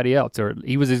like anybody else, or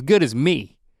he was as good as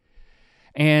me.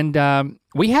 And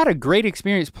we had a great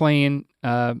experience playing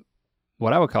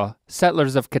what I would call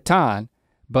Settlers of Catan,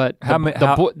 but how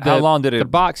long did it? The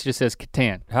box just says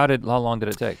Catan. How long did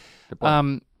it take to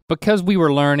play? Because we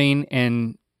were learning,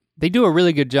 and they do a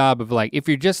really good job of, like, if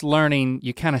you're just learning,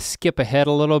 you kind of skip ahead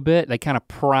a little bit. They kind of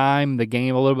prime the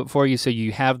game a little bit for you so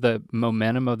you have the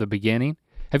momentum of the beginning.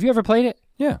 Have you ever played it?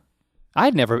 Yeah.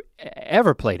 I'd never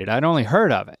ever played it. I'd only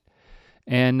heard of it.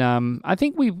 And I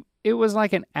think it was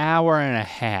like an hour and a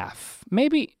half,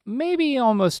 maybe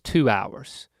almost 2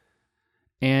 hours.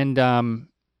 And I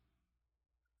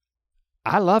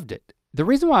loved it. The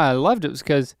reason why I loved it was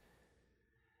because,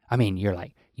 I mean,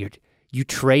 you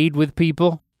trade with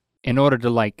people in order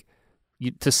to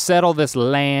to settle this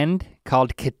land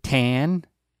called Catan,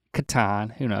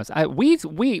 who knows?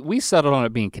 We settled on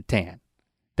it being Catan.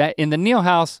 That in the Neal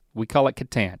house, we call it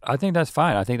Catan. I think that's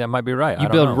fine. I think that might be right. You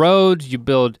build roads, you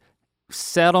build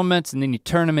settlements, and then you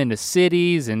turn them into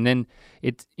cities, and then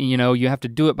you have to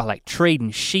do it by like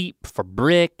trading sheep for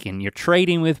brick, and you're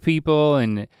trading with people,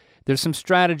 and there's some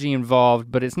strategy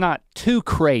involved, but it's not too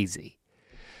crazy.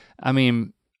 I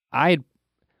mean,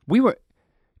 we were,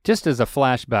 just as a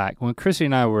flashback, when Chrissy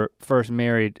and I were first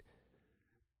married,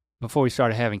 before we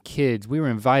started having kids, we were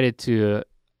invited to,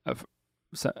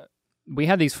 we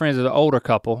had these friends of the older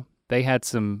couple. They had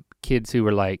some kids who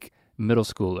were like middle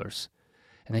schoolers.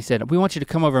 And they said, we want you to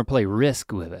come over and play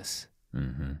Risk with us.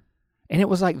 Mm-hmm. And it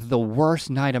was like the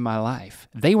worst night of my life.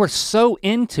 They were so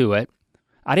into it.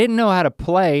 I didn't know how to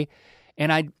play.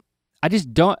 And at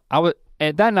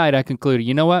that night I concluded,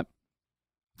 you know what?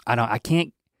 I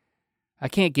can't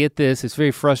get this. It's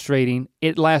very frustrating.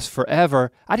 It lasts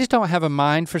forever. I just don't have a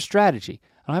mind for strategy.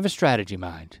 I don't have a strategy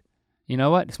mind. You know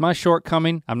what? It's my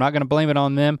shortcoming. I'm not gonna blame it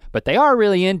on them, but they are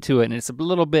really into it and it's a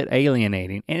little bit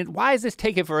alienating. And why is this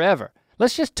taking forever?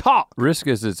 Let's just talk. Risk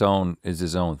is his own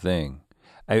thing.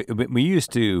 We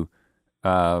used to.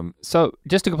 So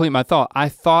just to complete my thought, I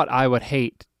thought I would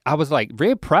hate. I was like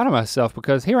very proud of myself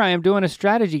because here I am doing a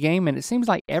strategy game and it seems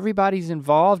like everybody's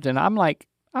involved and I'm like,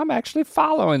 I'm actually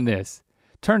following this.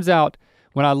 Turns out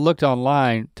when I looked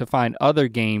online to find other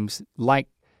games like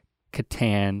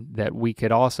Catan that we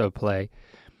could also play,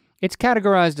 it's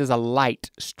categorized as a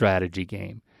light strategy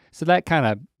game. So that kind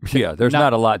of there's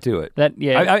not a lot to it. That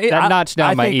that notched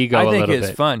down my ego a little bit. I think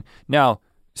it's fun. Now,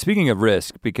 speaking of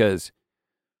Risk, because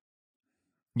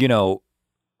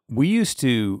we used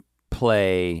to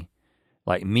play,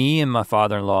 like me and my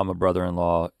father-in-law, my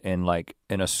brother-in-law, and like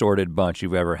an assorted bunch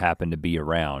you've ever happened to be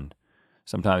around.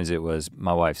 Sometimes it was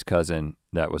my wife's cousin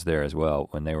that was there as well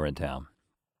when they were in town.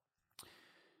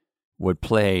 Would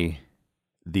play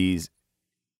these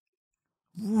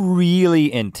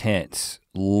really intense,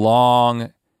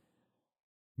 long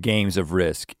games of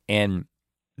Risk. And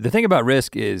the thing about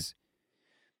Risk is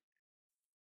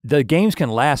the games can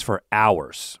last for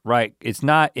hours, right? It's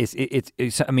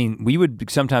I mean, we would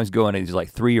sometimes go into these like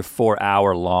 3 or 4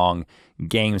 hour long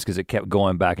games because it kept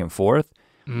going back and forth.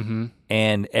 Mm-hmm.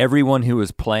 And everyone who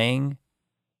was playing,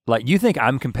 like, you think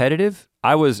I'm competitive?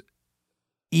 I was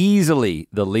easily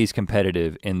the least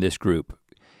competitive in this group.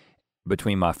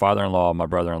 between my father-in-law, my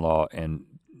brother-in-law, and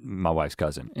my wife's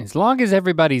cousin. As long as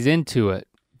everybody's into it,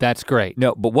 that's great.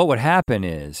 No, but what would happen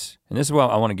is, and this is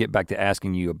what I want to get back to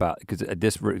asking you about, because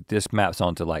this maps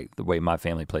onto like the way my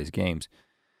family plays games.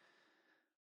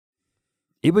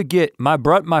 It would get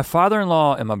my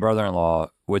father-in-law and my brother-in-law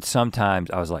would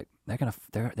sometimes. I was like, they're gonna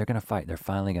fight. They're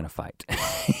finally gonna fight.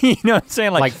 You know what I'm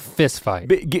saying? Like fist fight.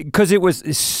 Because it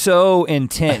was so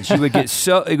intense. It would get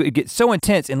so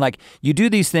intense, and like you do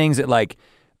these things that like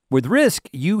with Risk,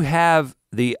 you have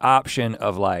the option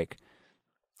of like,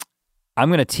 I'm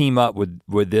gonna team up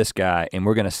with this guy and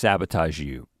we're gonna sabotage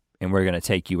you and we're gonna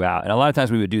take you out. And a lot of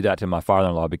times we would do that to my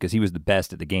father-in-law because he was the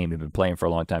best at the game. He'd been playing for a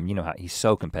long time. You know how he's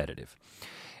so competitive.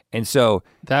 And so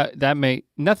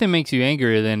nothing makes you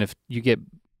angrier than if you get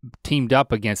teamed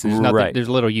up against. There's nothing. Right. There's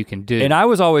little you can do. And I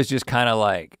was always just kind of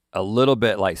like a little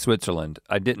bit like Switzerland.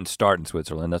 I didn't start in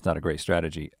Switzerland. That's not a great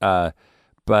strategy.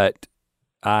 But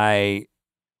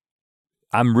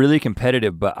I'm really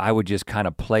competitive, but I would just kind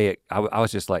of play it. I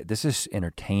was just like, this is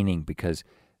entertaining because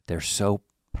they're so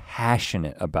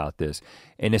passionate about this.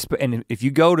 And if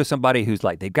you go to somebody who's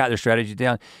like, they've got their strategy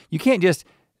down, you can't just,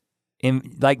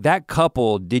 like that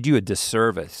couple did you a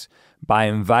disservice by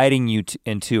inviting you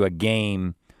into a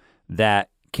game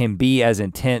that can be as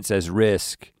intense as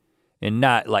Risk and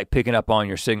not like picking up on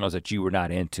your signals that you were not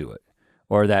into it,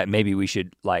 or that maybe we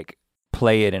should like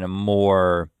play it in a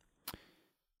more,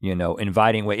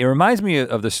 inviting way. It reminds me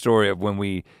of the story of when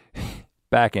we,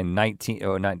 back in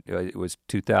it was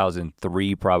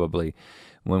 2003 probably,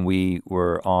 when we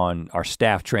were on our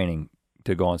staff training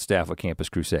to go on staff with Campus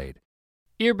Crusade.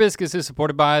 Ear Biscuits is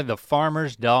supported by the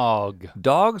Farmer's Dog.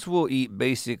 Dogs will eat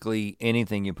basically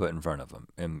anything you put in front of them.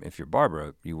 And if you're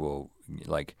Barbara, you will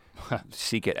like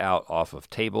seek it out off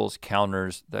of tables,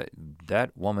 counters.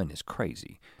 That woman is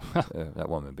crazy. That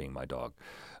woman being my dog.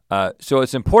 So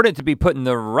it's important to be putting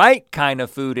the right kind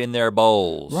of food in their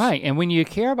bowls. Right, and when you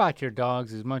care about your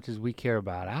dogs as much as we care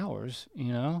about ours,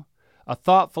 a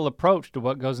thoughtful approach to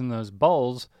what goes in those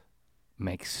bowls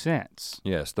makes sense.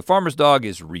 Yes, the Farmer's Dog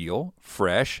is real,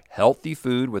 fresh, healthy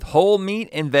food with whole meat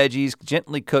and veggies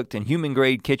gently cooked in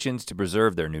human-grade kitchens to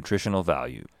preserve their nutritional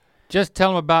value. Just tell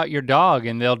them about your dog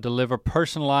and they'll deliver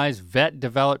personalized,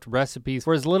 vet-developed recipes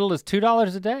for as little as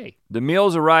 $2 a day. The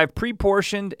meals arrive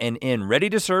pre-portioned and in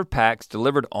ready-to-serve packs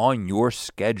delivered on your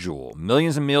schedule.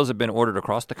 Millions of meals have been ordered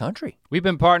across the country. We've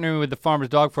been partnering with the Farmer's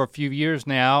Dog for a few years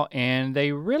now, and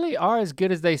they really are as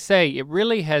good as they say. It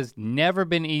really has never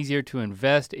been easier to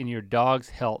invest in your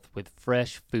dog's health with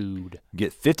fresh food.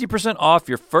 Get 50% off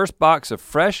your first box of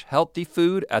fresh, healthy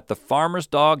food at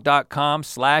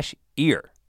thefarmersdog.com/ear.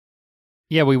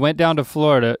 Yeah, we went down to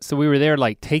Florida, so we were there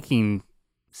like taking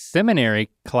seminary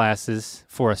classes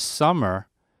for a summer,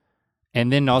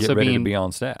 and then also being to be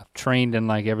on staff, trained in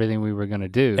like everything we were gonna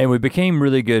do. And we became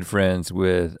really good friends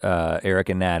with Eric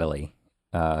and Natalie,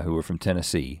 who were from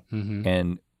Tennessee,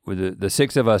 and with the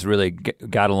six of us really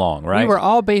got along, right? We were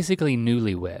all basically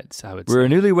newlyweds, I would say. We were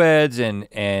newlyweds,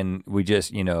 and we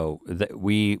just,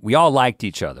 we all liked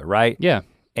each other, right? Yeah.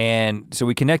 And so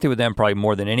we connected with them probably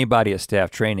more than anybody at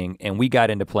staff training, and we got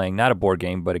into playing not a board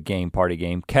game, but a party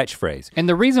game, Catchphrase. And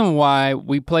the reason why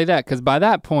we play that, because by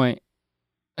that point,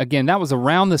 again, that was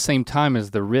around the same time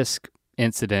as the Risk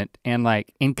incident, and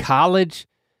like in college,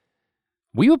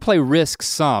 we would play Risk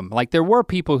some. Like there were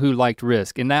people who liked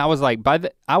Risk, and I was like,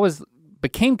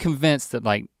 became convinced that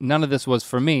like none of this was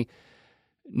for me,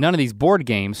 none of these board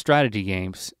games, strategy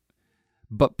games.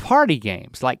 But party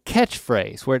games like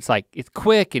Catchphrase, where it's like, it's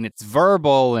quick and it's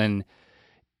verbal and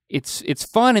it's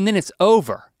fun and then it's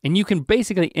over. And you can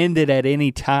basically end it at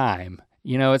any time.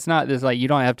 It's not this like, you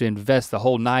don't have to invest the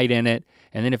whole night in it.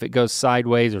 And then if it goes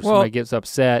sideways or somebody gets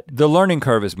upset. The learning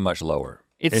curve is much lower.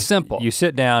 It's simple. You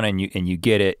sit down and you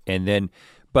get it, and then,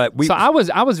 So I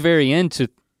was very into,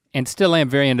 and still am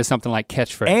very into something like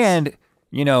Catchphrase. And,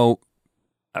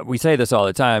 we say this all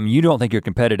the time, you don't think you're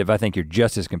competitive, I think you're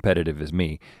just as competitive as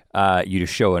me. You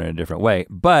just show it in a different way.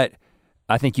 But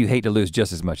I think you hate to lose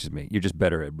just as much as me. You're just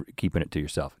better at keeping it to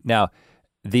yourself. Now,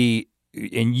 and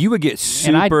you would get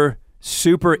super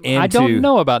into. I don't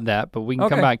know about that, but we can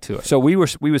come back to it. So we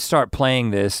would start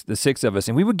playing this, the six of us,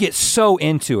 and we would get so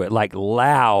into it, like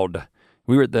loud.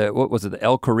 We were at the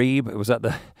El Caribe? Was that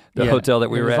the hotel that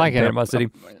we were at in Panama City?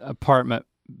 Apartment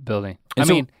building.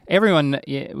 And everyone,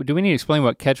 do we need to explain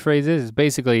what Catchphrase is? It's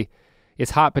basically,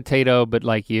 it's hot potato, but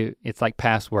like it's like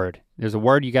password. There's a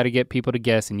word you gotta get people to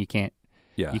guess and you can't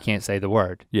say the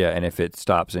word. Yeah, and if it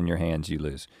stops in your hands, you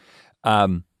lose.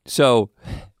 So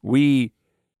there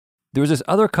was this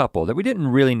other couple that we didn't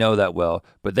really know that well,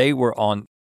 but they were on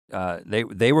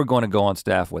they were going to go on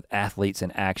staff with Athletes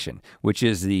in Action, which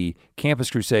is the Campus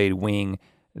Crusade wing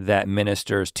that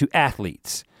ministers to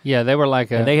athletes. Yeah, they were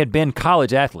like and they had been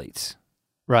college athletes.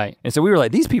 Right. And so we were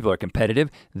like, these people are competitive.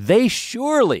 They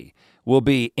surely will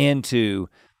be into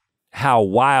how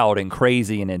wild and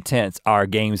crazy and intense our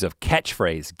games of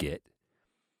catchphrase get.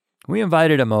 We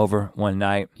invited them over one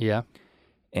night. Yeah.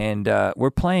 And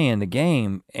we're playing the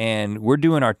game and we're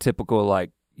doing our typical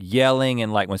like yelling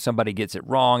and like when somebody gets it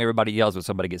wrong, everybody yells. When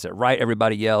somebody gets it right,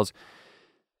 everybody yells.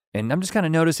 And I'm just kind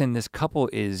of noticing this couple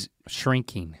is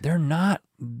shrinking. They're not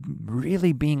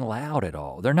really being loud at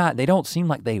all. They don't seem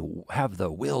like they have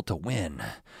the will to win.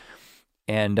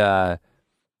 And I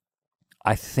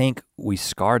think we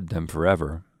scarred them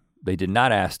forever. They did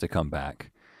not ask to come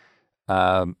back.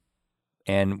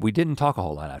 And we didn't talk a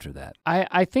whole lot after that.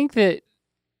 I think that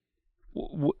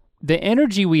the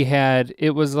energy we had,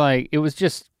 it was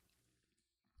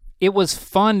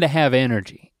fun to have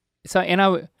energy. So,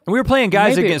 we were playing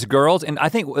guys against girls, and I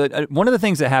think one of the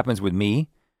things that happens with me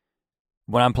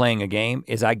when I'm playing a game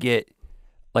is I get,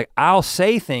 like, I'll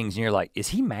say things and you're like, is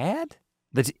he mad?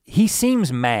 He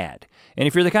seems mad. And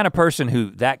if you're the kind of person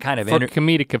who that kind of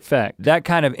comedic effect. That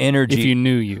kind of energy. If you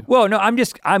knew you. Well, no,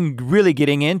 I'm really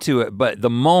getting into it, but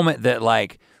the moment that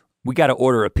like, we gotta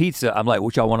order a pizza, I'm like,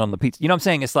 what y'all want on the pizza? You know what I'm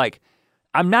saying? It's like,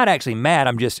 I'm not actually mad,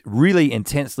 I'm just really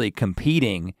intensely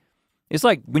competing. It's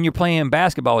like when you're playing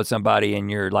basketball with somebody and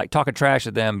you're like talking trash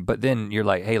to them, but then you're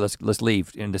like, hey, let's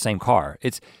leave in the same car.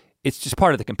 It's just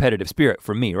part of the competitive spirit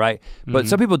for me, right? Mm-hmm. But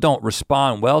some people don't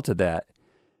respond well to that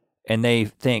and they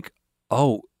think,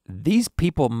 oh, these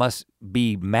people must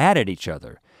be mad at each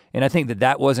other. And I think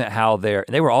that wasn't how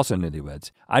they were also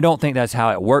newlyweds. I don't think that's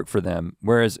how it worked for them.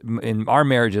 Whereas in our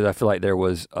marriages, I feel like there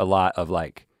was a lot of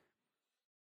like,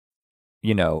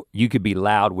 you know, you could be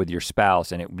loud with your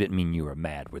spouse and it didn't mean you were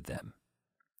mad with them.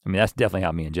 I mean, that's definitely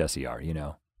how me and Jesse are, you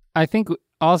know? I think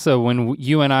also when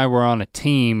you and I were on a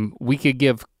team, we could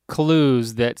give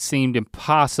clues that seemed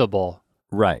impossible.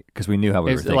 Right, because we knew how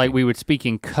we were thinking. Like we would speak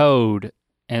in code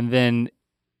and then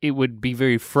it would be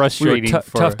very frustrating.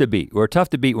 Tough to beat. We're tough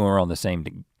to beat when we're on the same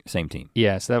team.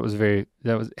 Yes, that was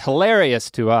hilarious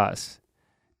to us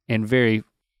and very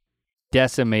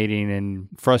decimating and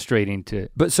frustrating to.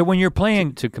 But so when you're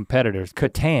playing to competitors,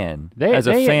 Catan as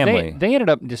a family, they ended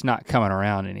up just not coming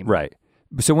around anymore. Right.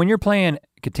 So when you're playing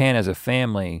Catan as a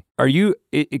family, are you?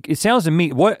 It sounds to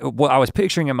me what I was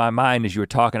picturing in my mind as you were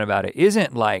talking about it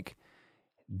isn't like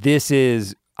this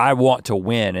is. I want to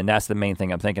win, and that's the main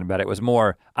thing I'm thinking about. It was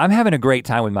more, I'm having a great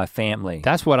time with my family.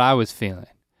 That's what I was feeling.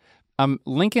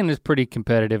 Lincoln is pretty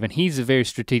competitive, and he's a very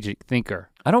strategic thinker.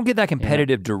 I don't get that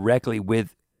competitive directly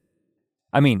with,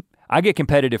 I mean, I get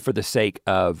competitive for the sake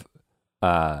of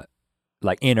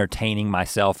like entertaining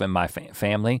myself and my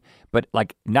family, but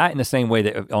like not in the same way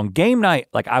that on game night,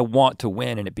 like I want to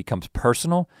win and it becomes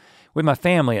personal. With my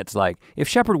family, it's like, if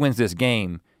Shepard wins this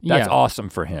game, that's awesome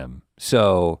for him.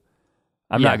 So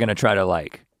I'm not gonna try to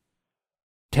like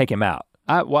take him out.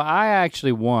 I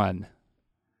actually won,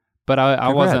 but I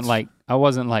wasn't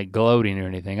like gloating or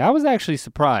anything. I was actually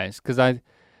surprised because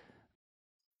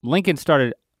Lincoln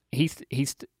started. He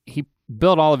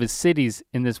built all of his cities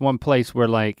in this one place where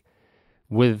like,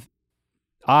 with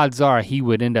odds are he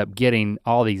would end up getting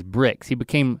all these bricks. He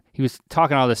was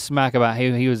talking all this smack about how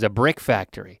he was a brick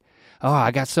factory. Oh,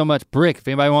 I got so much brick. If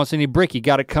anybody wants any brick, you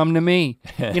gotta come to me.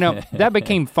 You know, that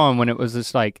became fun when it was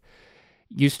just like,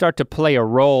 you start to play a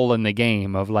role in the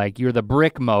game of like, you're the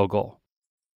brick mogul.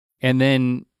 And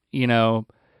then, you know,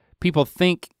 people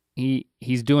think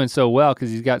he's doing so well because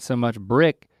he's got so much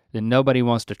brick that nobody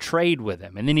wants to trade with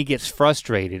him. And then he gets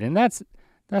frustrated. And that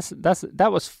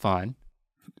was fun.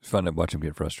 It's fun to watch him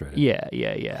get frustrated.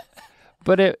 Yeah.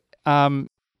 But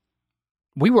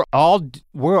we're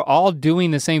all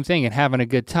doing the same thing and having a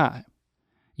good time.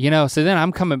 You know, so then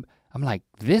I'm like,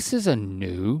 this is a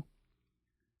new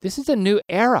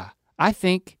era. I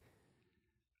think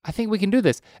we can do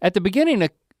this. At the beginning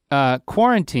of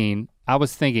quarantine, I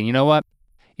was thinking, you know what?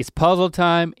 It's puzzle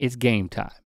time, it's game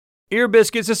time. Ear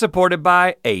Biscuits is supported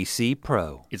by AC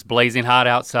Pro. It's blazing hot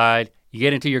outside. You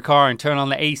get into your car and turn on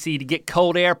the AC to get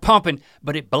cold air pumping,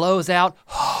 but it blows out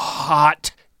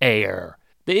hot air.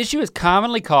 The issue is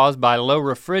commonly caused by low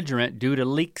refrigerant due to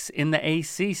leaks in the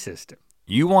AC system.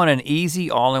 You want an easy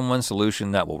all-in-one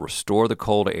solution that will restore the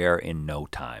cold air in no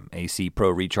time. AC Pro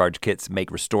Recharge Kits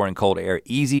make restoring cold air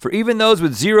easy for even those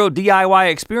with zero DIY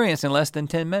experience in less than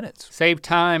 10 minutes. Save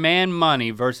time and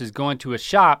money versus going to a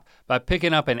shop by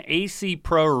picking up an AC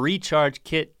Pro Recharge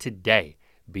Kit today.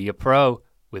 Be a pro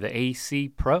with an AC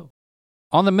Pro.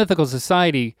 On the Mythical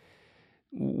Society,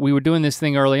 we were doing this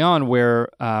thing early on where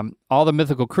all the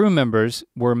Mythical Crew members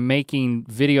were making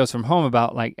videos from home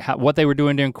about like what they were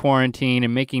doing during quarantine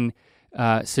and making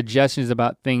suggestions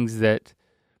about things that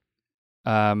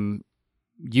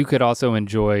you could also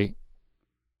enjoy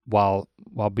while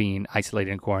being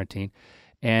isolated in quarantine.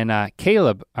 And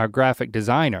Caleb, our graphic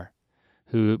designer,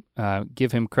 who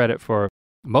give him credit for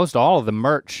most all of the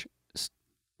merch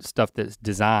stuff that's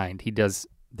designed. He does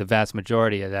the vast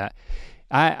majority of that.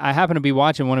 I happened to be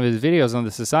watching one of his videos on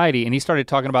the Society, and he started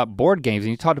talking about board games,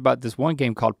 and he talked about this one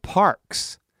game called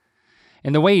Parks.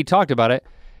 And the way he talked about it,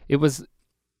 it was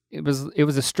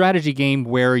a strategy game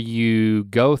where you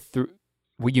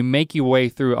make your way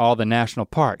through all the national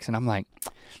parks. And I'm like,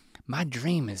 my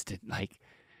dream is to like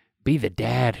be the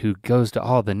dad who goes to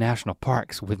all the national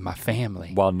parks with my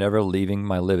family. While never leaving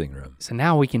my living room. So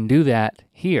now we can do that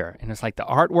here. And it's like the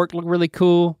artwork looked really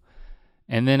cool.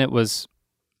 And then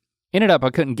ended up I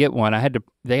couldn't get one.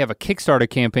 They have a Kickstarter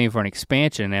campaign for an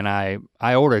expansion, and I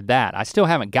ordered that. I still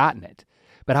haven't gotten it.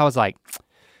 But I was like,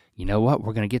 you know what?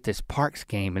 We're gonna get this Parks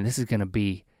game, and this is gonna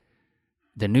be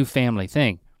the new family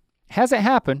thing. Hasn't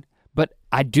happened, but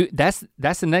that's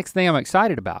the next thing I'm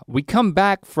excited about. We come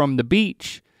back from the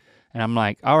beach, and I'm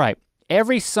like, all right,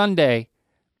 every Sunday,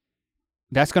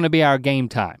 that's gonna be our game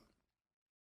time.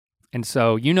 And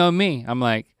so you know me, I'm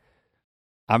like,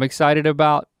 I'm excited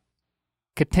about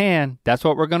Catan, that's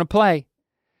what we're gonna play.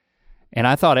 And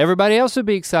I thought everybody else would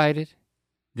be excited.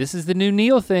 This is the new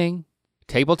Neil thing,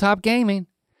 tabletop gaming.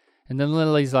 And then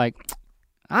Lily's like,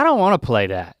 I don't wanna play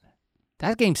that.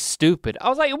 That game's stupid. I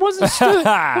was like, it wasn't stupid.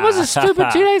 It wasn't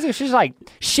stupid 2 days ago. She's like,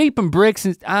 sheep and bricks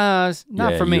and it's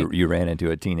not for me. You ran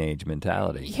into a teenage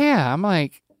mentality. Yeah, I'm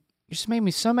like, you just made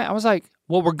me so mad. I was like,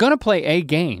 well, we're gonna play a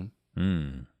game.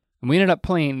 And we ended up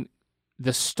playing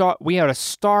we had a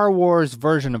Star Wars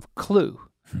version of Clue,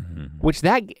 which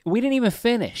we didn't even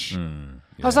finish. I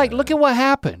was like, look at what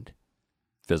happened.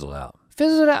 Fizzled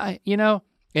out, you know?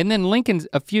 And then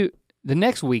the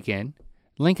next weekend,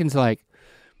 Lincoln's like,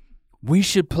 we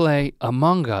should play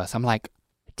Among Us. I'm like,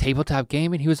 tabletop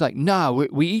gaming? He was like, no,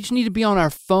 we each need to be on our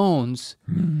phones.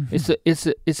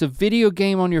 It's a video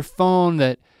game on your phone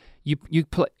that you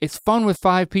play. It's fun with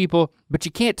 5 people, but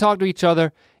you can't talk to each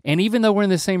other. And even though we're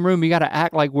in the same room, you gotta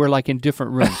act like we're like in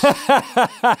different rooms.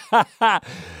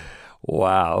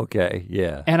 Wow, okay,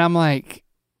 yeah. And I'm like,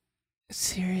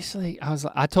 seriously?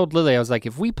 I told Lily, I was like,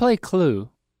 if we play Clue,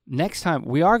 next time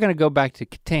we are gonna go back to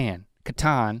Catan,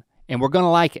 and we're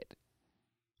gonna like it.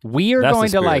 We are going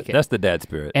to like it. That's the dad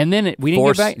spirit. And then we didn't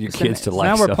Force get back. your kids to like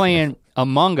now something. we're playing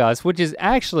Among Us, which is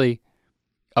actually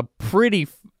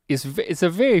it's a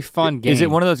very fun game. Is it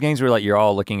one of those games where like you're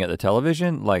all looking at the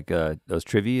television, like those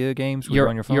trivia games where you're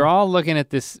on your phone? You're all looking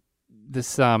at this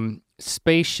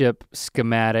spaceship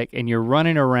schematic, and you're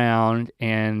running around,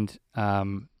 and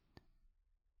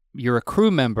you're a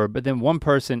crew member, but then one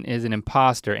person is an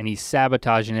imposter, and he's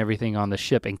sabotaging everything on the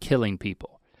ship and killing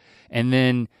people. And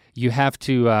then you have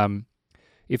to,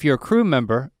 if you're a crew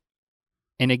member,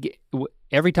 and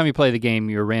every time you play the game,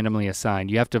 you're randomly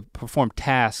assigned. You have to perform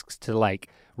tasks to like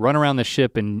run around the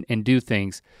ship and do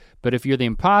things. But if you're the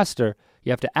imposter,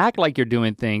 you have to act like you're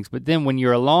doing things, but then when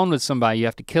you're alone with somebody, you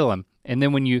have to kill them. And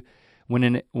then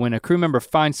when a crew member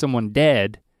finds someone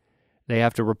dead, they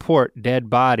have to report dead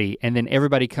body, and then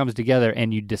everybody comes together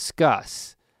and you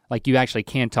discuss. Like you actually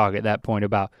can talk at that point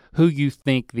about who you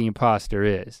think the imposter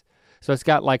is. So it's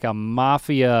got like a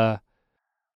mafia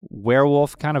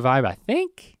werewolf kind of vibe, I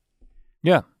think.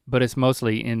 Yeah. But it's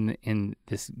mostly in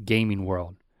this gaming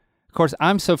world. Of course,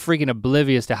 I'm so freaking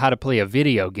oblivious to how to play a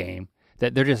video game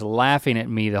that they're just laughing at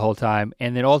me the whole time,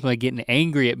 and then ultimately getting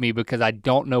angry at me because I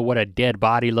don't know what a dead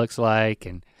body looks like,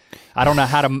 and I don't know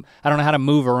how to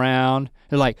move around.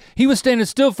 They're like, he was standing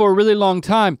still for a really long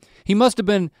time. He must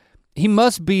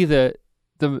be the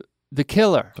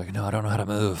killer. Like, no, I don't know how to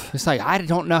move. It's like, I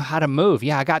don't know how to move.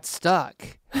 Yeah, I got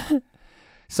stuck.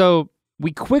 So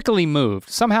we quickly moved.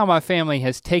 Somehow my family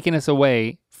has taken us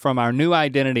away from our new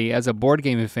identity as a board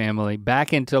gaming family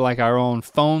back into like our own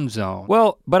phone zone.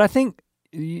 Well, but I think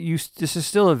this is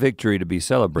still a victory to be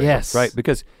celebrated, yes. Right?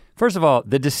 Because first of all,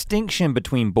 the distinction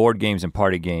between board games and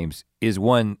party games is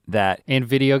one that— And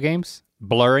video games?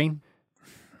 Blurring?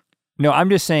 No, I'm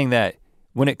just saying that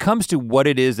when it comes to what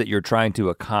it is that you're trying to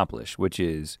accomplish, which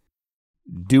is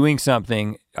doing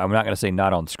something, I'm not gonna say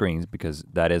not on screens because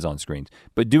that is on screens,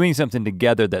 but doing something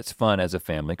together that's fun as a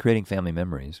family, creating family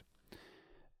memories.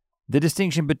 The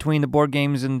distinction between the board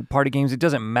games and party games, it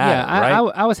doesn't matter,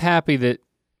 right? I was happy that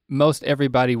most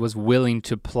everybody was willing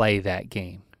to play that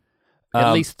game.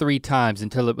 at least 3 times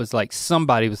until it was like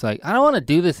somebody was like, I don't want to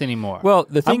do this anymore. Well,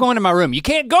 I'm going to my room. You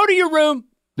can't go to your room.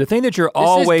 The thing that you're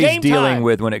always dealing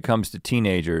with when it comes to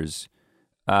teenagers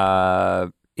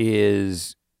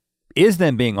is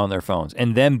them being on their phones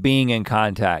and them being in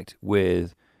contact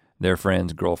with their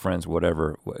friends, girlfriends,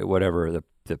 whatever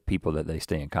the people that they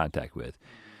stay in contact with.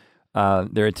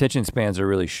 Their attention spans are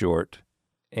really short,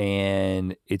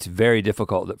 and it's very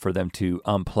difficult for them to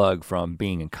unplug from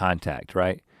being in contact,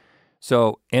 right?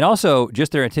 So, and also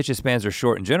just their attention spans are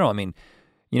short in general. I mean,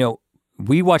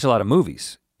 we watch a lot of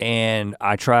movies, and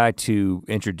I try to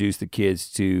introduce the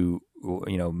kids to,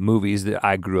 movies that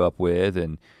I grew up with,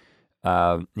 and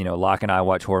Locke and I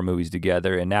watch horror movies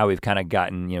together, and now we've kind of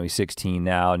gotten, he's 16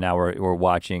 now. Now we're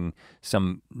watching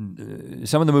some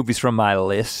of the movies from my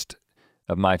list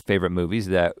of my favorite movies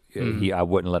that I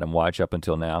wouldn't let him watch up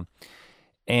until now.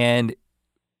 And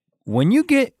when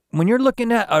you're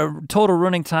looking at a total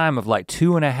running time of like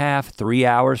 2.5, 3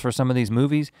 hours for some of these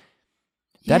movies,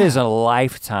 that is a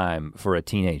lifetime for a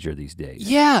teenager these days.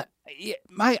 Yeah,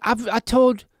 I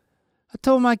told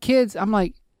my kids, I'm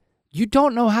like, you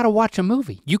don't know how to watch a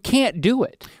movie. You can't do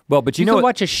it. Well, but you can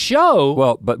watch a show.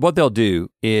 Well, but what they'll do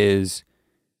is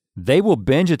they will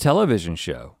binge a television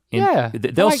show.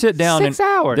 They'll like sit down 6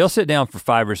 hours. They'll sit down for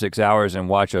 5 or 6 hours and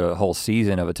watch a whole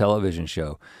season of a television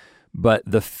show. But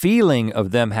the feeling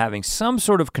of them having some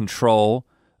sort of control,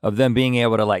 of them being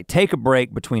able to like take a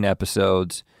break between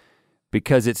episodes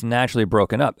because it's naturally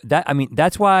broken up.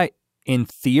 That's why in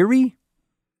theory,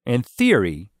 I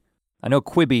know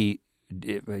Quibi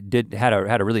had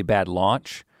a really bad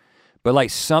launch, but like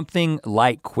something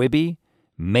like Quibi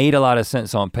made a lot of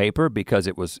sense on paper because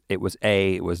it was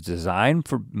designed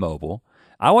for mobile.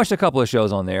 I watched a couple of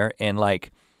shows on there, and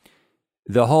like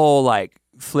the whole like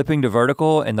flipping to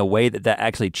vertical and the way that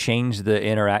actually changed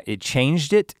it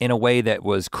changed it in a way that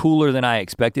was cooler than I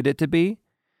expected it to be.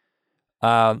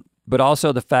 But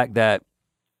also the fact that,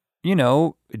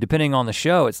 depending on the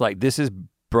show, it's like this is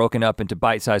broken up into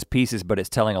bite-sized pieces, but it's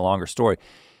telling a longer story.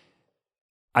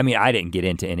 I mean, I didn't get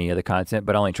into any of the content,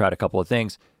 but I only tried a couple of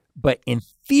things. But in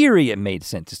theory, it made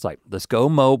sense. It's like, let's go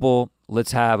mobile.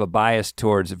 Let's have a bias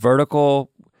towards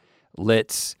vertical.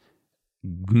 Let's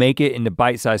make it into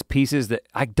bite-sized pieces that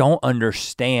I don't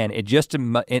understand.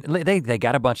 They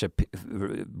got a bunch of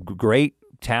great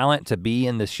talent to be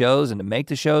in the shows and to make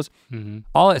the shows. Mm-hmm.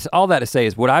 All that to say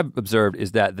is what I've observed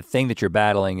is that the thing that you're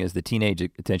battling is the teenage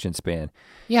attention span.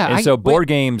 Yeah, and so board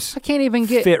games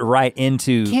fit right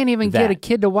into Can't even get a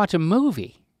kid to watch a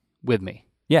movie with me.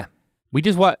 Yeah. We're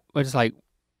just like,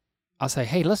 I'll say,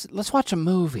 hey, let's watch a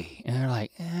movie. And they're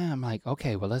like, I'm like,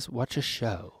 okay, well, let's watch a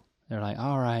show. They're like,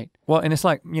 all right. Well, and it's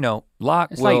like,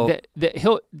 Locke it's will... like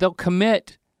they'll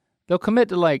commit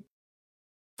to like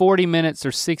 40 minutes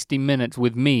or 60 minutes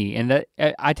with me. And that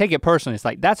I take it personally. It's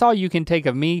like, that's all you can take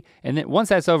of me. And then once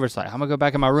that's over, it's like, I'm gonna go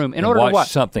back in my room in order to watch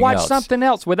something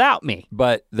else without me.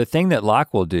 But the thing that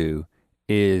Locke will do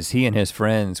is he and his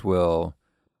friends will...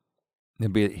 He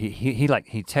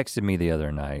texted me the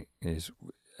other night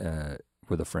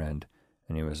with a friend,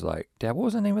 and he was like, Dad, what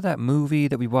was the name of that movie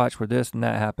that we watched where this and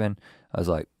that happened? I was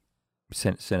like,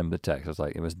 sent him the text. I was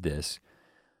like, it was this.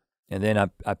 And then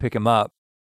I pick him up,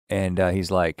 and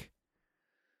he's like,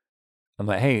 I'm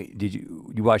like, hey, did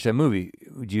you watch that movie?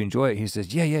 Did you enjoy it? He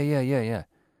says, yeah.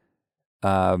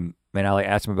 And I like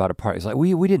asked him about a part. He's like,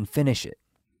 we didn't finish it.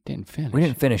 We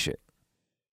didn't finish it.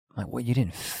 I'm like, what, you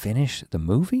didn't finish the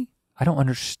movie? I don't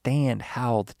understand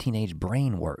how the teenage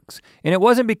brain works. And it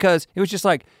wasn't because, it was just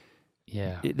like,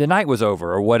 the night was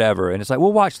over or whatever. And it's like,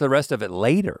 we'll watch the rest of it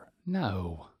later.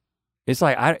 No. It's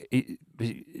like, in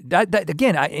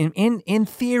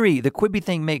theory, the Quibi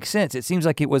thing makes sense. It seems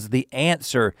like it was the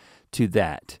answer to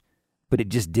that, but it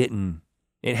just didn't,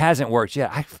 it hasn't worked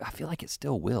yet. I feel like it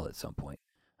still will at some point.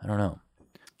 I don't know.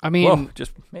 I mean. Whoa, I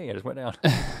just went down.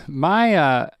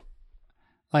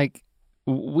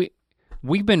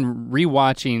 We've been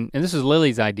rewatching, and this is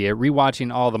Lily's idea,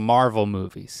 rewatching all the Marvel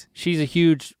movies. She's a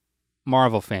huge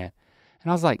Marvel fan.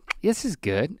 And I was like, this is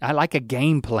good. I like a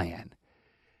game plan.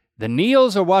 The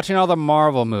Neils are watching all the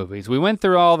Marvel movies. We went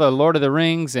through all the Lord of the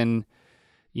Rings, and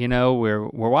we're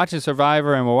watching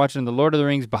Survivor, and we're watching the Lord of the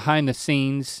Rings behind the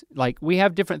scenes. Like, we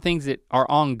have different things that are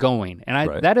ongoing.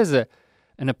 And that is an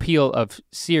appeal of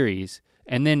series.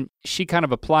 And then she kind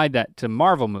of applied that to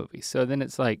Marvel movies. So then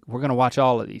it's like, we're gonna watch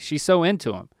all of these. She's so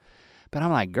into them. But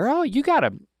I'm like, girl,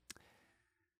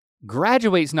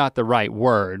 graduate's not the right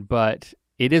word, but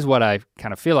it is what I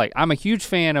kind of feel like. I'm a huge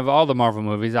fan of all the Marvel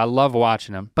movies. I love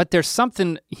watching them. But there's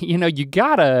something, you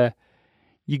gotta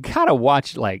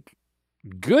watch like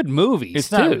good movies It's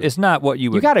too. it's not what you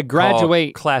would gotta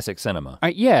graduate call classic cinema.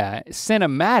 Yeah,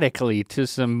 cinematically to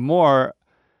some more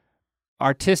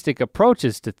artistic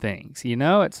approaches to things, you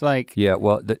know? It's like Yeah,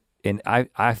 well, and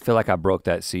I feel like I broke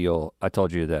that seal. I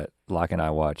told you that Locke and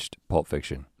I watched Pulp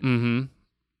Fiction. mm-hmm.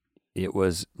 It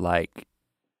was like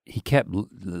he kept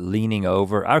leaning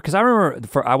over, because I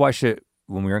remember I watched it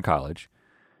when we were in college,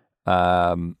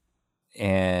 and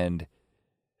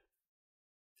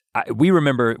we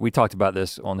remember we talked about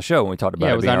this on the show when we talked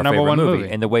about it being our favorite movie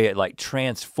and the way it like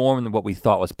transformed what we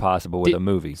thought was possible with a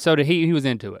movie. So he was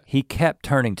into it. He kept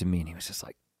turning to me and he was just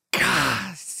like,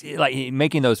 God, like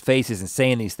making those faces and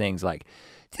saying these things like,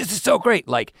 this is so great.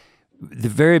 Like the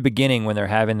very beginning when they're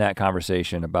having that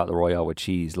conversation about the Royale with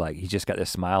cheese, like he just got this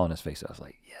smile on his face. I was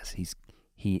like, yes,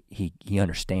 he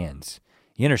understands.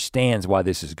 He understands why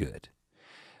this is good.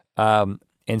 And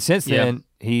since then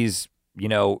he's, you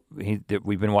know,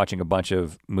 we've been watching a bunch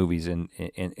of movies in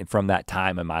from that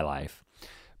time in my life,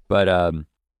 but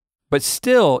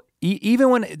still, even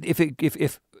when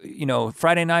if you know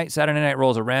Friday night, Saturday night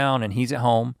rolls around and he's at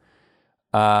home,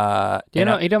 he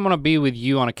don't want to be with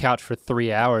you on a couch for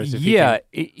 3 hours.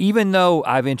 Even though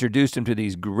I've introduced him to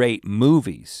these great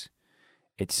movies,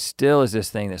 it still is this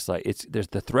thing that's like there's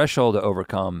the threshold to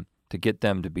overcome to get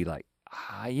them to be like,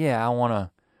 I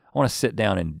want to sit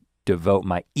down and devote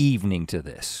my evening to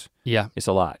this. Yeah. It's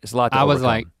a lot. It's a lot to I overcome. was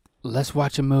like, let's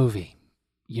watch a movie.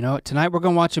 You know what, tonight we're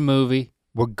gonna watch a movie.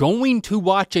 We're going to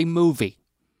watch a movie.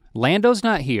 Lando's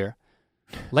not here.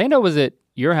 Lando was at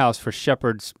your house for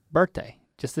Shepard's birthday,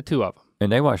 just the two of them.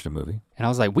 And they watched a movie. And I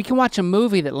was like, we can watch a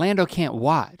movie that Lando can't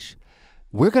watch.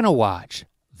 We're gonna watch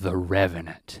The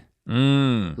Revenant.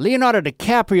 Leonardo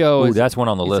DiCaprio is that's one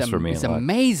on the list for me. It's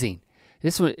amazing.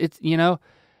 This one, it's, you know,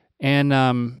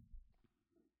 and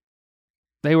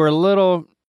they were a little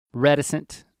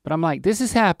reticent, but I'm like, this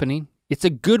is happening. It's a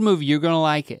good movie, you're gonna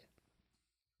like it.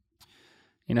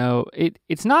 You know,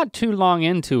 it's not too long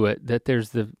into it that there's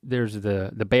the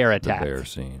bear attack. The bear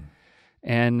scene.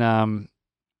 And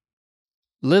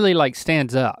Lily like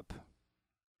stands up.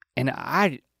 And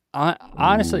I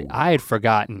honestly, I had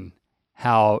forgotten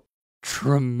how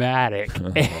traumatic,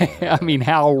 I mean,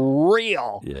 how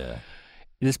real. Yeah.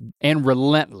 And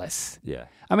relentless. Yeah.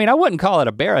 I mean, I wouldn't call it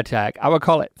a bear attack. I would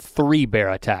call it 3 bear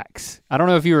attacks. I don't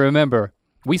know if you remember,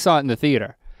 we saw it in the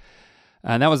theater.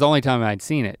 And that was the only time I'd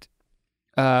seen it.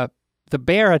 The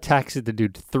bear attacks the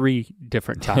dude 3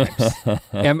 different times.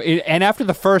 and after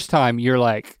the first time, you're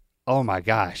like, oh my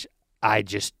gosh, I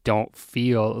just don't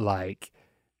feel like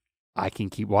I can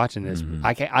keep watching this. Mm-hmm.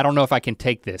 I don't know if I can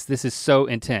take this. This is so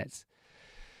intense.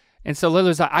 And so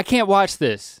Lily's like, I can't watch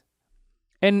this.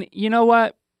 And you know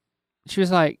what? She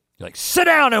was like, you're like, sit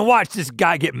down and watch this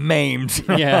guy get maimed.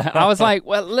 Yeah, I was like,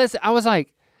 well, listen, I was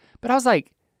like,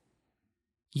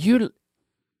 you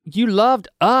loved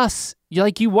Us.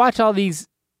 You watch all these,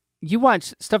 you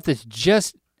watch stuff that's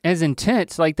just as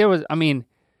intense. Like there was, I mean,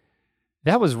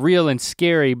 that was real and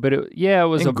scary, but it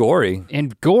was gory.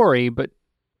 And gory, but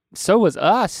so was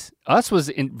Us. Us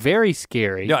was very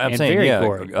scary. No, I'm saying, very yeah,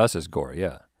 gory. Us is gory,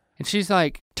 yeah. And she's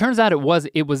like, turns out it was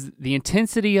the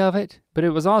intensity of it, but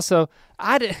it was also,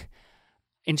 and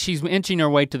she's inching her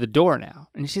way to the door now.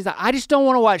 And she's like, I just don't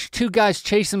want to watch 2 guys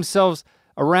chase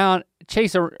around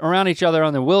each other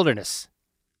on the wilderness.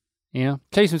 You know,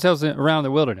 chase themselves around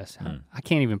the wilderness. I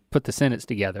can't even put the sentence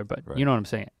together, but right. You know what I'm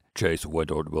saying. Chase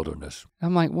wilderness.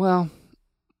 I'm like, well,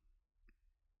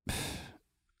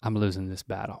 I'm losing this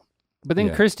battle. But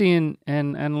then Christy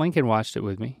and Lincoln watched it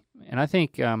with me. And I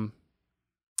think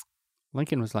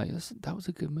Lincoln was like, that was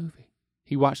a good movie.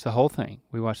 He watched the whole thing.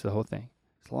 We watched the whole thing.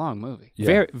 It's a long movie.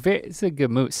 Yeah. It's a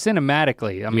good movie.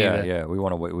 Cinematically, I mean. We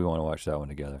want to watch that one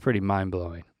together. Pretty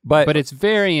mind-blowing. But it's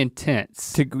very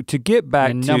intense. To get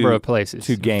back in a number of places.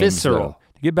 To games. Visceral.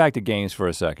 To get back to games for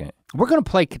a second. We're gonna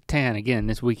play Catan again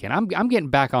this weekend. I'm getting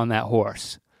back on that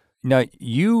horse. Now,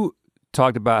 you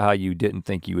talked about how you didn't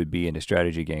think you would be into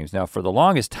strategy games. Now, for the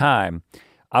longest time,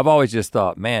 I've always just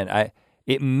thought, man,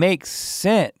 it makes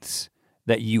sense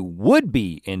that you would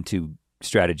be into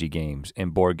strategy games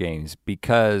and board games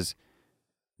because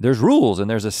there's rules and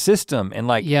there's a system and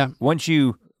once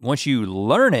you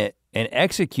learn it and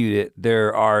execute it,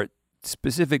 there are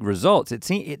specific results.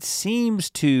 It seems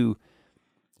to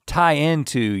tie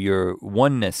into your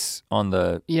oneness on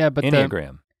the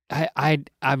Enneagram.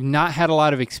 I've not had a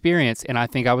lot of experience and I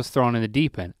think I was thrown in the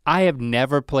deep end. I have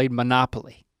never played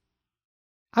Monopoly.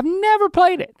 I've never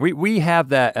played it. We have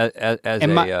that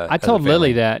I told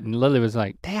Lily that and Lily was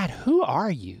like, Dad, who are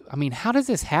you? I mean, how does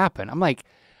this happen? I'm like,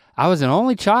 I was an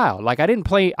only child. Like I didn't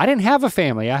have a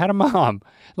family, I had a mom.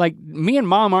 Like me and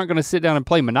mom aren't gonna sit down and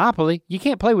play Monopoly. You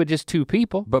can't play with just two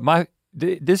people. But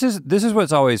this is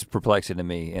what's always perplexing to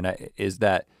me, is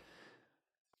that.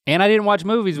 And I didn't watch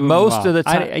movies with most mom. of the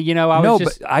time.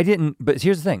 But I didn't, but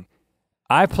here's the thing.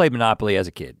 I played Monopoly as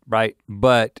a kid, right?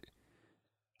 But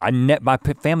my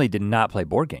family did not play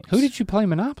board games. Who did you play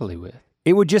Monopoly with?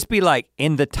 It would just be like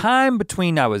in the time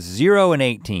between I was 0 and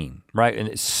 18, right?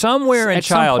 And somewhere in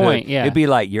childhood, some point, yeah. It'd be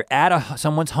like you're at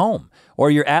someone's home, or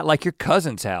you're at like your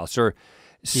cousin's house, or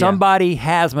somebody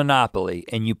has Monopoly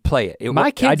and you play it.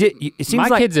 My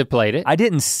kids have played it. I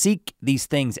didn't seek these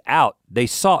things out. They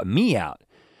sought me out.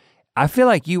 I feel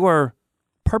like you are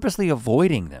purposely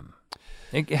avoiding them.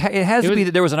 It has to be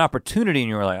that there was an opportunity and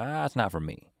you were like, it's not for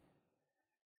me.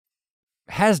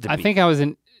 Has to be. I think I was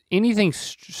in anything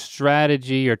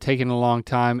strategy or taking a long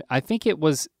time. I think it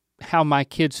was how my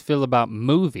kids feel about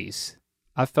movies.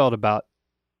 I felt about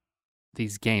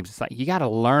these games. It's like you gotta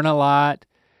learn a lot.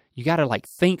 You gotta like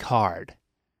think hard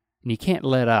and you can't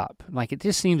let up. Like it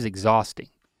just seems exhausting.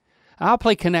 I'll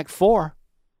play Connect 4.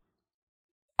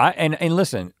 And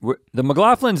listen, the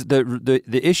McLaughlins,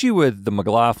 the issue with the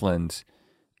McLaughlins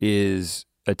is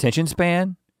attention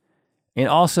span and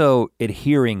also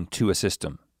adhering to a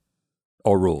system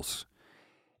or rules.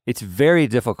 It's very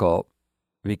difficult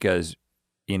because,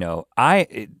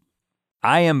 I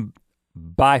am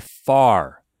by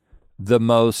far the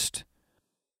most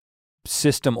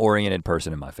system-oriented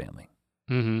person in my family.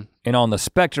 Mm-hmm. And on the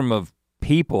spectrum of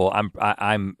people,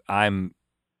 I'm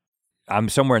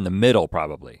somewhere in the middle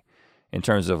probably in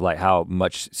terms of like how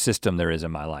much system there is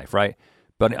in my life, right?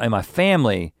 But in my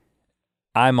family,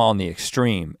 I'm on the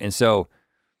extreme. And so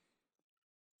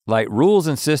like rules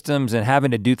and systems and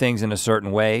having to do things in a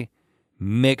certain way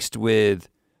mixed with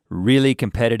really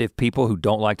competitive people who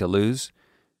don't like to lose,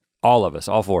 all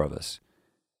four of us,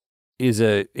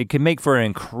 it can make for an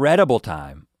incredible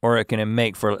time, or it can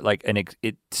make for like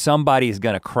somebody's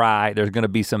gonna cry. There's gonna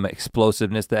be some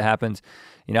explosiveness that happens.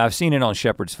 I've seen it on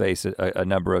Shepard's face a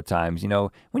number of times.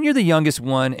 When you're the youngest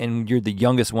one and you're the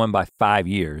youngest one by 5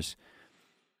 years,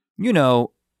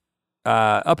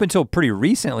 up until pretty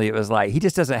recently, it was like he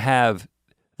just doesn't have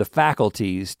the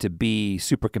faculties to be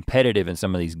super competitive in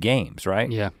some of these games, right?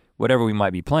 Yeah. Whatever we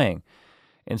might be playing.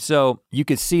 And so you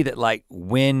could see that like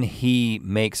when he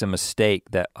makes a mistake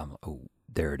that,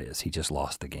 there it is, he just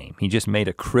lost the game. He just made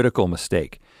a critical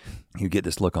mistake. You get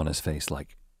this look on his face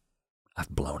like, I've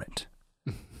blown it.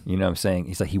 You know what I'm saying?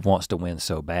 He's like, he wants to win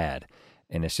so bad.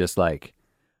 And it's just like,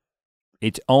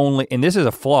 and this is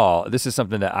a flaw, this is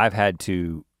something that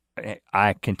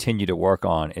I continue to work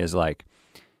on is like,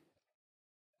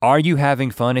 are you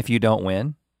having fun if you don't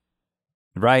win?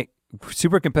 Right?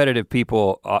 Super competitive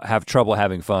people have trouble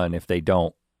having fun if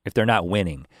they're not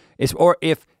winning. Or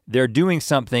if they're doing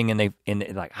something and they're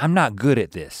like, I'm not good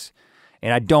at this.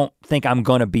 And I don't think I'm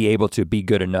gonna be able to be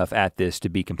good enough at this to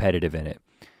be competitive in it.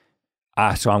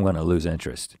 So I'm gonna lose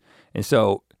interest. And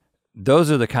so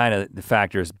those are the kind of the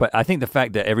factors, but I think the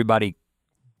fact that everybody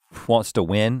wants to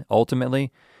win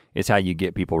ultimately is how you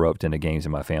get people roped into games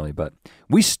in my family. But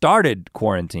we started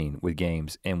quarantine with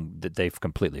games and they've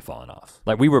completely fallen off.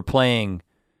 Like we were playing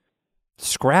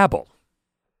Scrabble.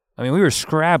 I mean, we were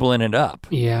Scrabbling it up.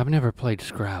 Yeah, I've never played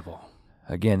Scrabble.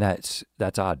 Again, that's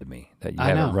odd to me that you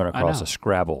haven't run across a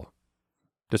Scrabble,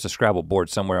 just a Scrabble board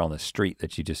somewhere on the street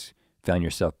that you just found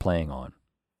yourself playing on.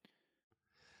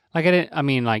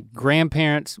 Like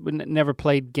grandparents never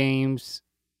played games.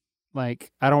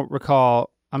 Like I don't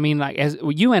recall. I mean, like as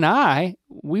you and I,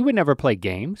 we would never play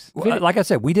games. Well, like I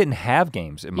said, we didn't have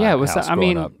games in my house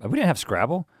growing up. We didn't have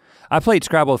Scrabble. I played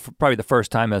Scrabble for probably the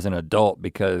first time as an adult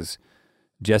because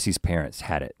Jesse's parents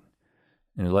had it.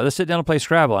 And they're like, let's sit down and play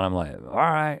Scrabble. And I'm like, all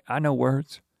right, I know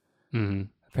words. Mm-hmm.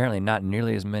 Apparently not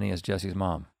nearly as many as Jesse's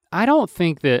mom. I don't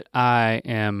think that I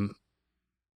am,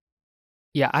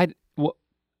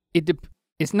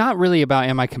 it's not really about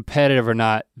am I competitive or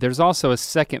not. There's also a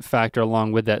second factor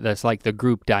along with that's like the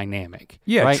group dynamic.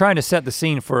 Yeah, right? Trying to set the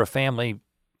scene for a family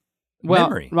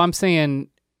memory. Well, I'm saying,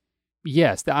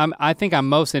 yes, I think I'm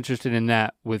most interested in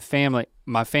that with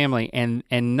my family, and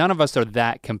none of us are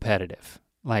that competitive.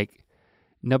 Like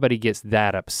nobody gets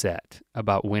that upset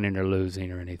about winning or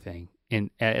losing or anything,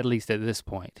 at least at this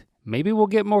point. Maybe we'll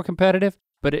get more competitive,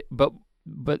 but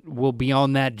we'll be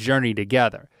on that journey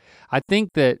together. I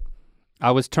think that I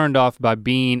was turned off by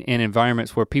being in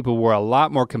environments where people were a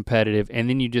lot more competitive, and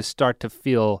then you just start to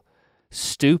feel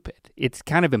stupid. It's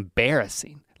kind of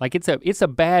embarrassing. Like it's a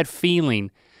bad feeling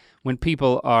when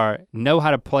people know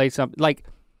how to play something. Like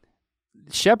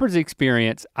Shepard's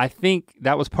experience, I think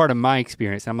that was part of my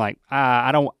experience. I'm like,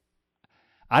 I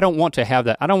I don't want to have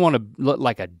that. I don't want to look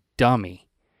like a dummy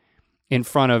in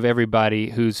front of everybody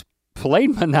who's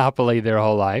played Monopoly their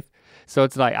whole life. So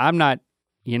it's like, I'm not,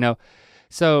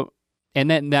 so,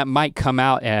 and then that might come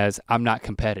out as I'm not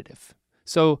competitive.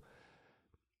 So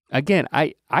again,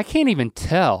 I can't even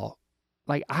tell.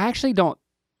 Like, I actually don't.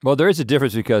 Well, there is a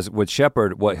difference because with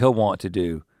Shepard, what he'll want to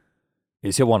do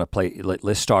is he'll want to play,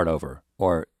 let's start over,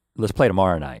 or let's play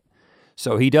tomorrow night.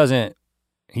 So he doesn't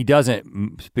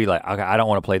be like, okay, I don't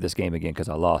want to play this game again because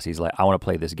I lost. He's like, I want to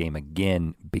play this game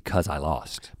again because I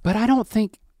lost. But I don't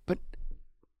think,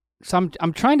 so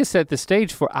I'm trying to set the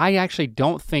stage for, I actually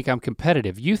don't think I'm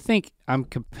competitive. You think I'm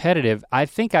competitive. I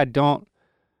think I don't.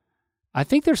 I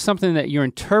think there's something that you're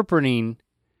interpreting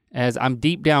as I'm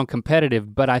deep down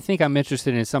competitive, but I think I'm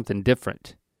interested in something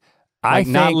different. Like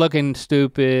not looking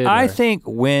stupid. I think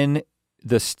when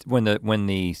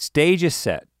the stage is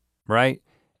set, right?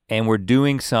 And we're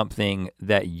doing something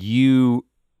that you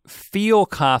feel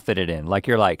confident in, like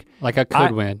you're like I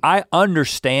could win. I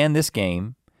understand this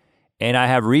game, and I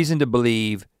have reason to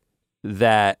believe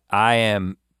that I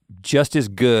am just as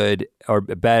good or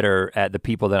better at the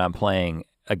people that I'm playing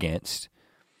against.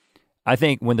 I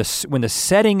think when the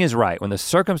setting is right, when the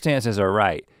circumstances are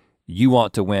right, you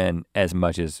want to win as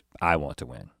much as I want to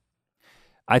win.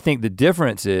 I think the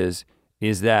difference is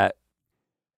that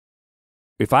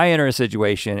if I enter a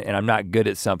situation and I'm not good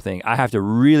at something, I have to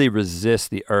really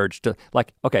resist the urge to,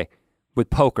 like, okay, with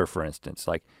poker, for instance,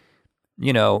 like,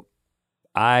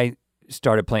 I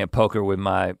started playing poker with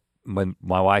my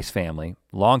wife's family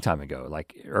a long time ago,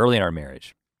 like early in our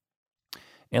marriage.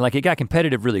 And like it got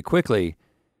competitive really quickly.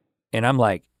 And I'm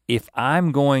like, if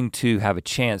I'm going to have a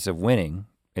chance of winning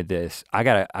at this, I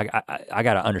gotta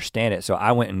understand it. So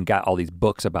I went and got all these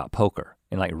books about poker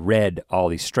and like read all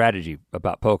these strategy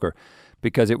about poker,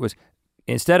 because it was,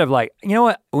 instead of like, you know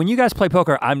what, when you guys play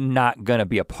poker, I'm not gonna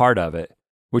be a part of it,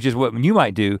 which is what you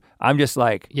might do. I'm just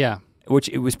like, yeah. Which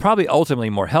it was probably ultimately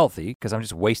more healthy because I'm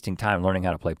just wasting time learning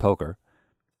how to play poker.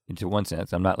 Into one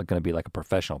sense, I'm not going to be like a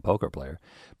professional poker player,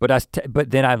 but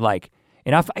then I'm like,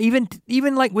 and I've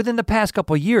even like within the past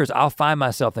couple of years, I'll find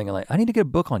myself thinking like, I need to get a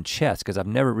book on chess because I've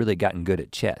never really gotten good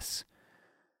at chess.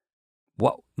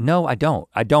 Well, no, I don't.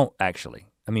 I don't actually.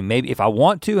 I mean, maybe if I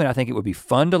want to, and I think it would be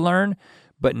fun to learn,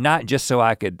 but not just so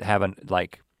I could have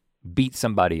beat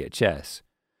somebody at chess.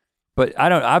 But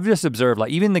I've just observed,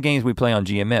 like even the games we play on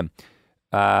GMM,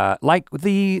 like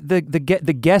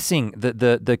the guessing,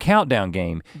 the countdown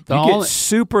game, get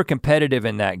super competitive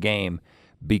in that game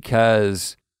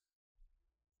because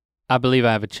I believe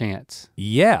I have a chance.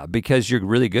 Yeah, because you're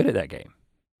really good at that game.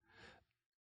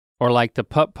 Or like the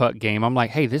putt game, I'm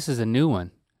like, hey, this is a new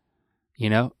one.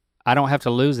 I don't have to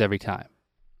lose every time.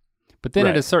 But then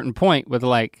at a certain point with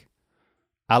like,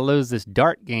 I lose this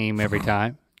dart game every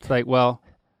time. It's like, well,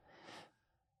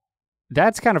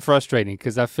 that's kind of frustrating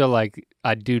because I feel like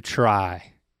I do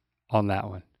try on that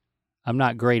one. I'm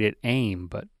not great at aim,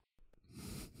 but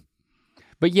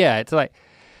yeah, it's like,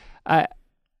 I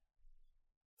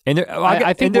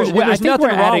think there's nothing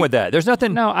wrong with that. There's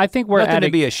nothing. No, I think we're nothing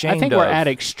to be ashamed of. I think we're at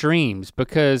extremes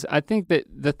because I think that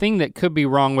the thing that could be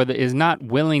wrong with it is not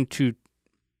willing to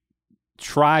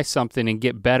try something and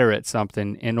get better at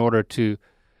something in order to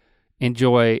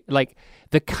enjoy. Like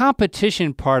the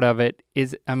competition part of it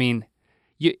is, I mean,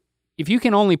 if you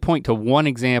can only point to one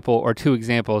example or two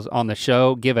examples on the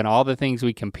show, given all the things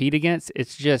we compete against,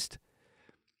 it's just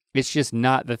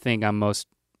not the thing I'm most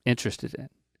interested in.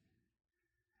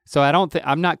 So I don't think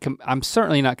I'm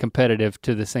certainly not competitive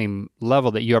to the same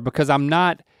level that you are because I'm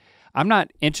not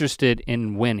interested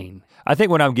in winning. I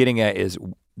think what I'm getting at is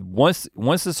once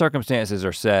the circumstances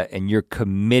are set and you're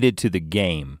committed to the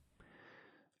game,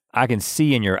 I can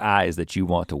see in your eyes that you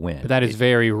want to win. But that is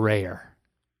very rare.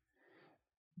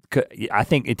 I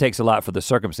think it takes a lot for the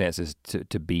circumstances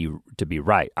to be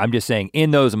right. I'm just saying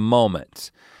in those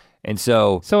moments. And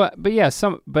so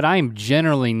but I am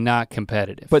generally not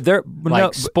competitive. But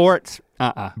sports,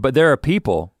 But there are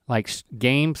people like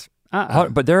games,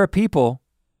 But there are people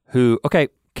who, okay,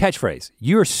 catchphrase.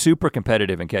 You are super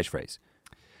competitive in catchphrase.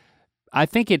 I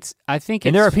think it's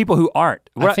and there are people who aren't.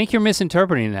 I think you're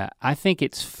misinterpreting that. I think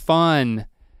it's fun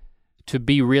to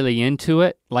be really into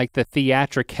it, like the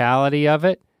theatricality of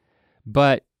it,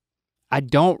 but I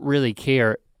don't really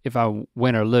care if I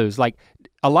win or lose. Like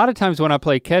a lot of times when I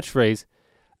play catchphrase,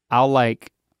 I'll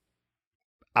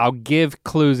give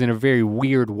clues in a very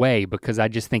weird way because I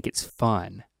just think it's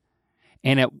fun.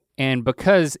 And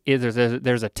because there's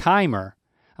a timer,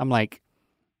 I'm like,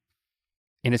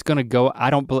 and it's gonna go,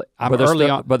 I'm early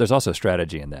on. But there's also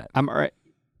strategy in that. I'm right.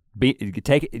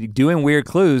 Doing weird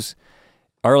clues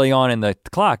early on in the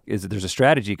clock is that there's a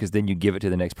strategy because then you give it to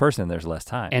the next person and there's less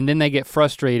time. And then they get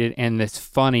frustrated and it's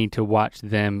funny to watch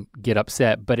them get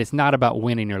upset, but it's not about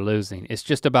winning or losing. It's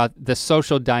just about the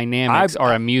social dynamics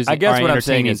are amusing, I guess are what I'm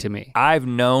saying entertaining is, to me. I've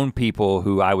known people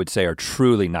who I would say are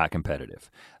truly not competitive.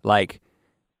 Like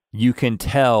you can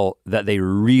tell that they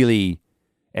really,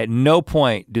 at no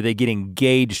point do they get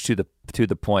engaged to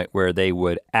the point where they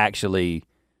would actually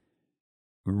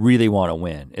really want to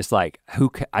win. It's like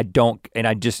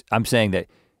I'm saying that,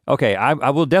 okay, I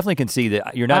will definitely concede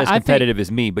that you're not as competitive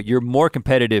as me, but you're more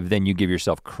competitive than you give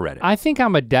yourself credit. I think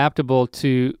I'm adaptable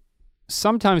to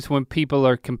sometimes when people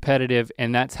are competitive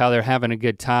and that's how they're having a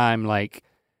good time, like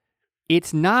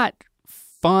it's not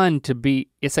fun to be,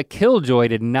 it's a killjoy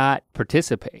to not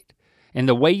participate. And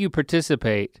the way you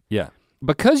participate,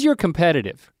 because you're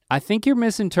competitive, I think you're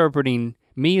misinterpreting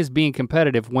me as being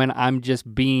competitive when I'm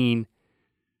just being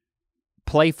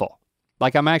playful.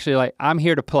 Like I'm actually like, I'm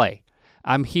here to play.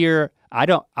 I'm here, I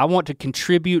want to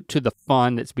contribute to the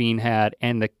fun that's being had,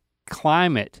 and the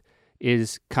climate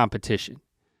is competition.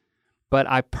 But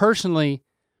I personally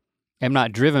am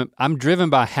not driven, I'm driven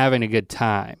by having a good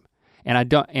time. And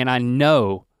I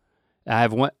know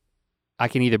I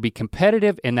can either be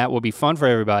competitive and that will be fun for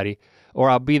everybody, or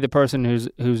I'll be the person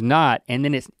who's not, and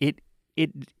then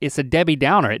it's a Debbie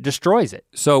Downer, it destroys it.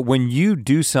 So when you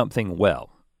do something well,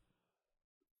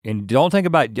 and don't think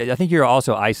about, I think you're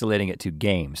also isolating it to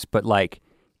games, but like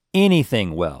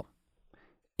anything well,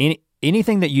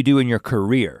 anything that you do in your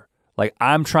career, like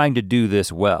I'm trying to do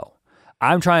this well.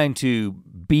 I'm trying to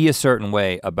be a certain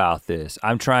way about this.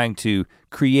 I'm trying to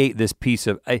create this piece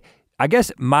of, I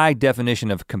guess my definition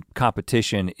of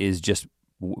competition is just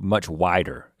much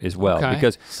wider as well. Okay.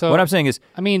 Because so, what I'm saying is,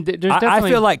 I mean, there's definitely, I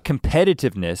feel like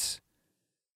competitiveness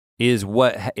is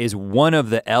what is one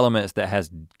of the elements that has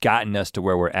gotten us to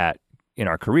where we're at in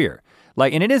our career.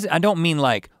 Like, and it is, I don't mean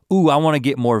like, ooh, I wanna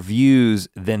get more views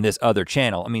than this other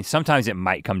channel. I mean, sometimes it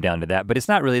might come down to that, but it's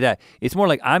not really that. It's more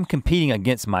like I'm competing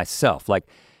against myself. Like,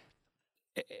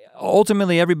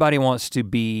 ultimately everybody wants to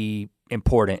be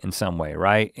important in some way,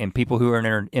 right? And people who are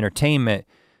in entertainment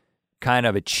kind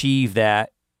of achieve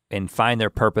that and find their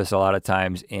purpose a lot of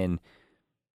times in,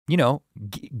 you know,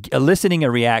 eliciting a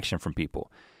reaction from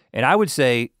people. And I would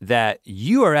say that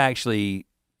you are actually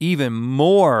even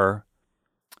more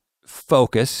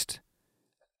focused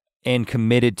and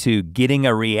committed to getting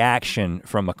a reaction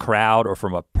from a crowd or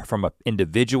from a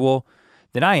individual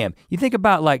than I am. You think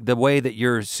about like the way that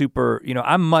you're super, you know,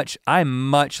 I'm much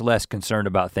less concerned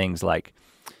about things like,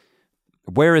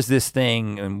 where is this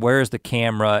thing and where is the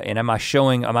camera and am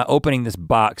I opening this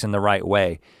box in the right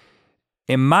way?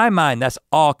 In my mind, that's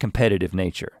all competitive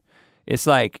nature. It's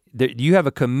like you have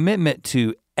a commitment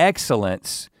to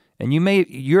excellence, and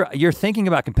you're thinking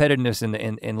about competitiveness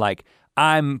in like,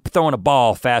 I'm throwing a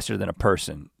ball faster than a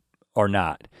person or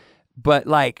not. But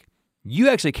like, you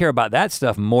actually care about that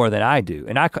stuff more than I do.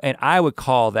 And I would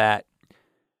call that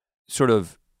sort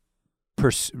of,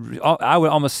 I would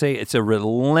almost say it's a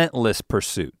relentless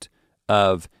pursuit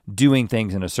of doing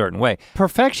things in a certain way.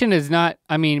 Perfection is not,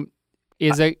 I mean,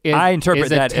 I interpret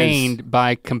that attained as,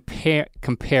 by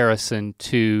comparison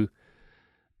to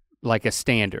like a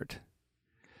standard.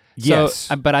 Yes.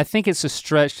 So, but I think it's a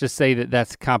stretch to say that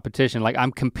that's competition. Like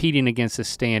I'm competing against a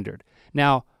standard.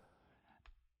 Now,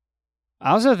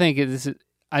 I also think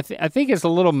I think it's a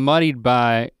little muddied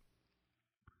by,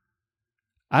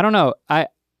 I don't know.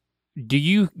 Do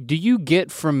you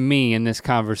get from me in this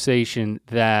conversation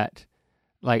that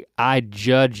like I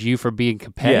judge you for being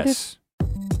competitive? Yes.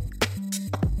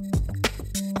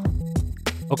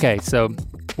 Okay, so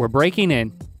we're breaking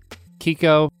in.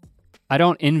 Kiko, I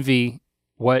don't envy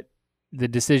what the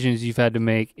decisions you've had to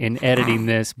make in editing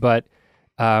this, but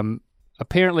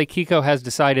apparently Kiko has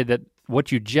decided that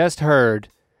what you just heard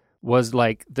was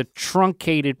like the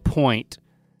truncated point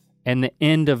and the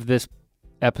end of this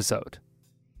episode.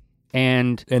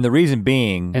 And the reason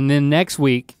being, and then next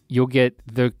week you'll get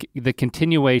the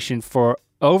continuation for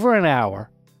over an hour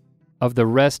of the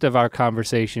rest of our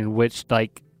conversation, which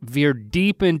like veered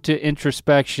deep into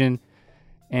introspection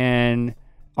and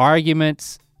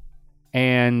arguments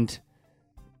and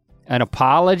an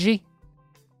apology.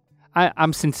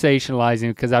 I'm sensationalizing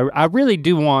because I really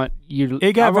do want you to,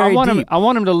 it got very deep. I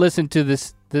want him to listen to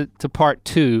this, to part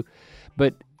 2,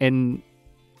 but, and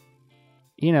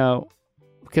you know,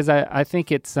 because I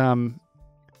think it's, I'm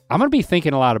gonna be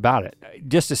thinking a lot about it.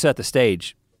 Just to set the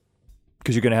stage,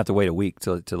 because you're gonna have to wait a week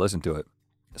to listen to it.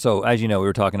 So as you know, we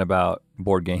were talking about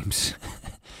board games.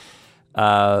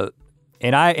 And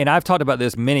I've talked about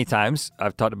this many times.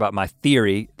 I've talked about my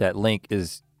theory that Link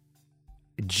is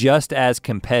just as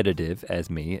competitive as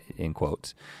me, in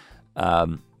quotes.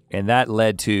 And that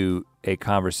led to a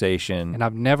conversation. And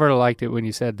I've never liked it when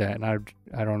you said that, and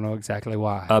I don't know exactly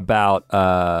why. About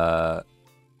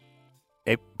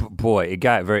it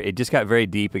just got very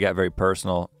deep. It got very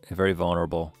personal, very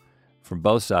vulnerable from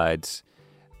both sides.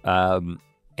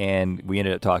 And we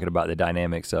ended up talking about the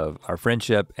dynamics of our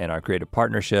friendship and our creative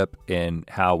partnership and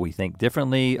how we think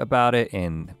differently about it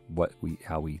and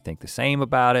how we think the same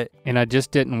about it. And I just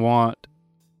didn't want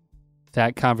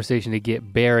that conversation to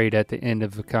get buried at the end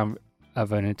of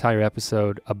an entire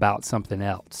episode about something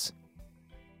else,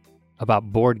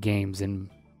 about board games and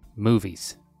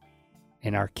movies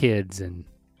and our kids. And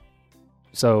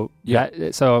so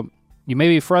so you may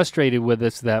be frustrated with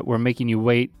us that we're making you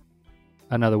wait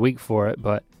another week for it,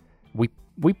 but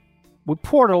we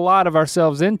poured a lot of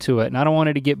ourselves into it, and I don't want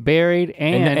it to get buried.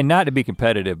 And not to be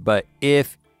competitive, but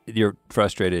if you're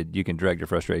frustrated, you can direct your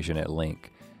frustration at Link,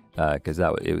 because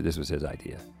this was his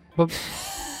idea. But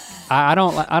I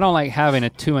don't like having a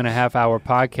 2.5 hour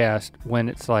podcast when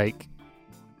it's like.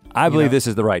 I believe this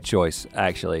is the right choice,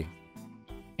 actually.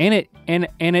 And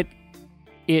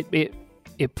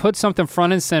it puts something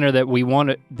front and center that we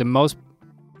want the most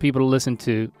people to listen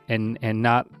to and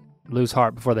not lose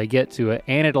heart before they get to it,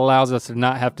 and it allows us to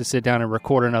not have to sit down and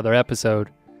record another episode,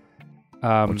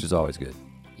 which is always good.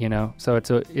 So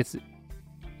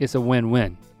it's a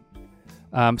win-win.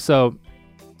 So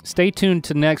stay tuned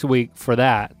to next week for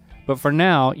that. But for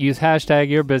now, use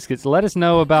 #earbiscuits. Let us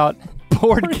know about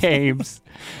board games.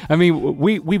 I mean,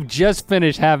 we've just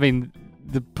finished having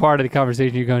the part of the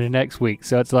conversation you're going to next week,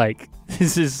 so it's like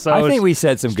this is so. I think we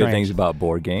said some strange. good things about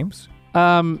board games.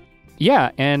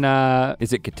 Yeah, and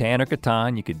is it Catan or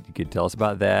Catan? You could tell us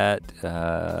about that.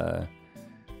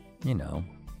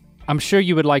 I'm sure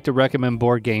you would like to recommend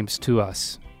board games to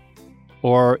us,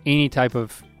 or any type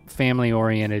of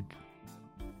family-oriented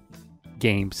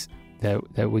games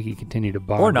that we can continue to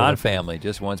bond. Or non-family,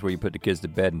 just ones where you put the kids to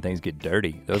bed and things get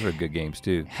dirty. Those are good games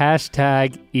too.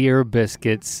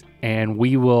 #earbiscuits, and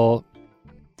we will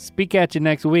speak at you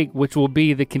next week, which will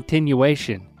be the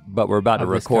continuation. But we're about to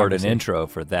record an intro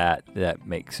for that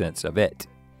makes sense of it.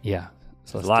 Yeah.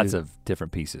 So lots of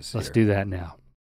different pieces. Let's do that now.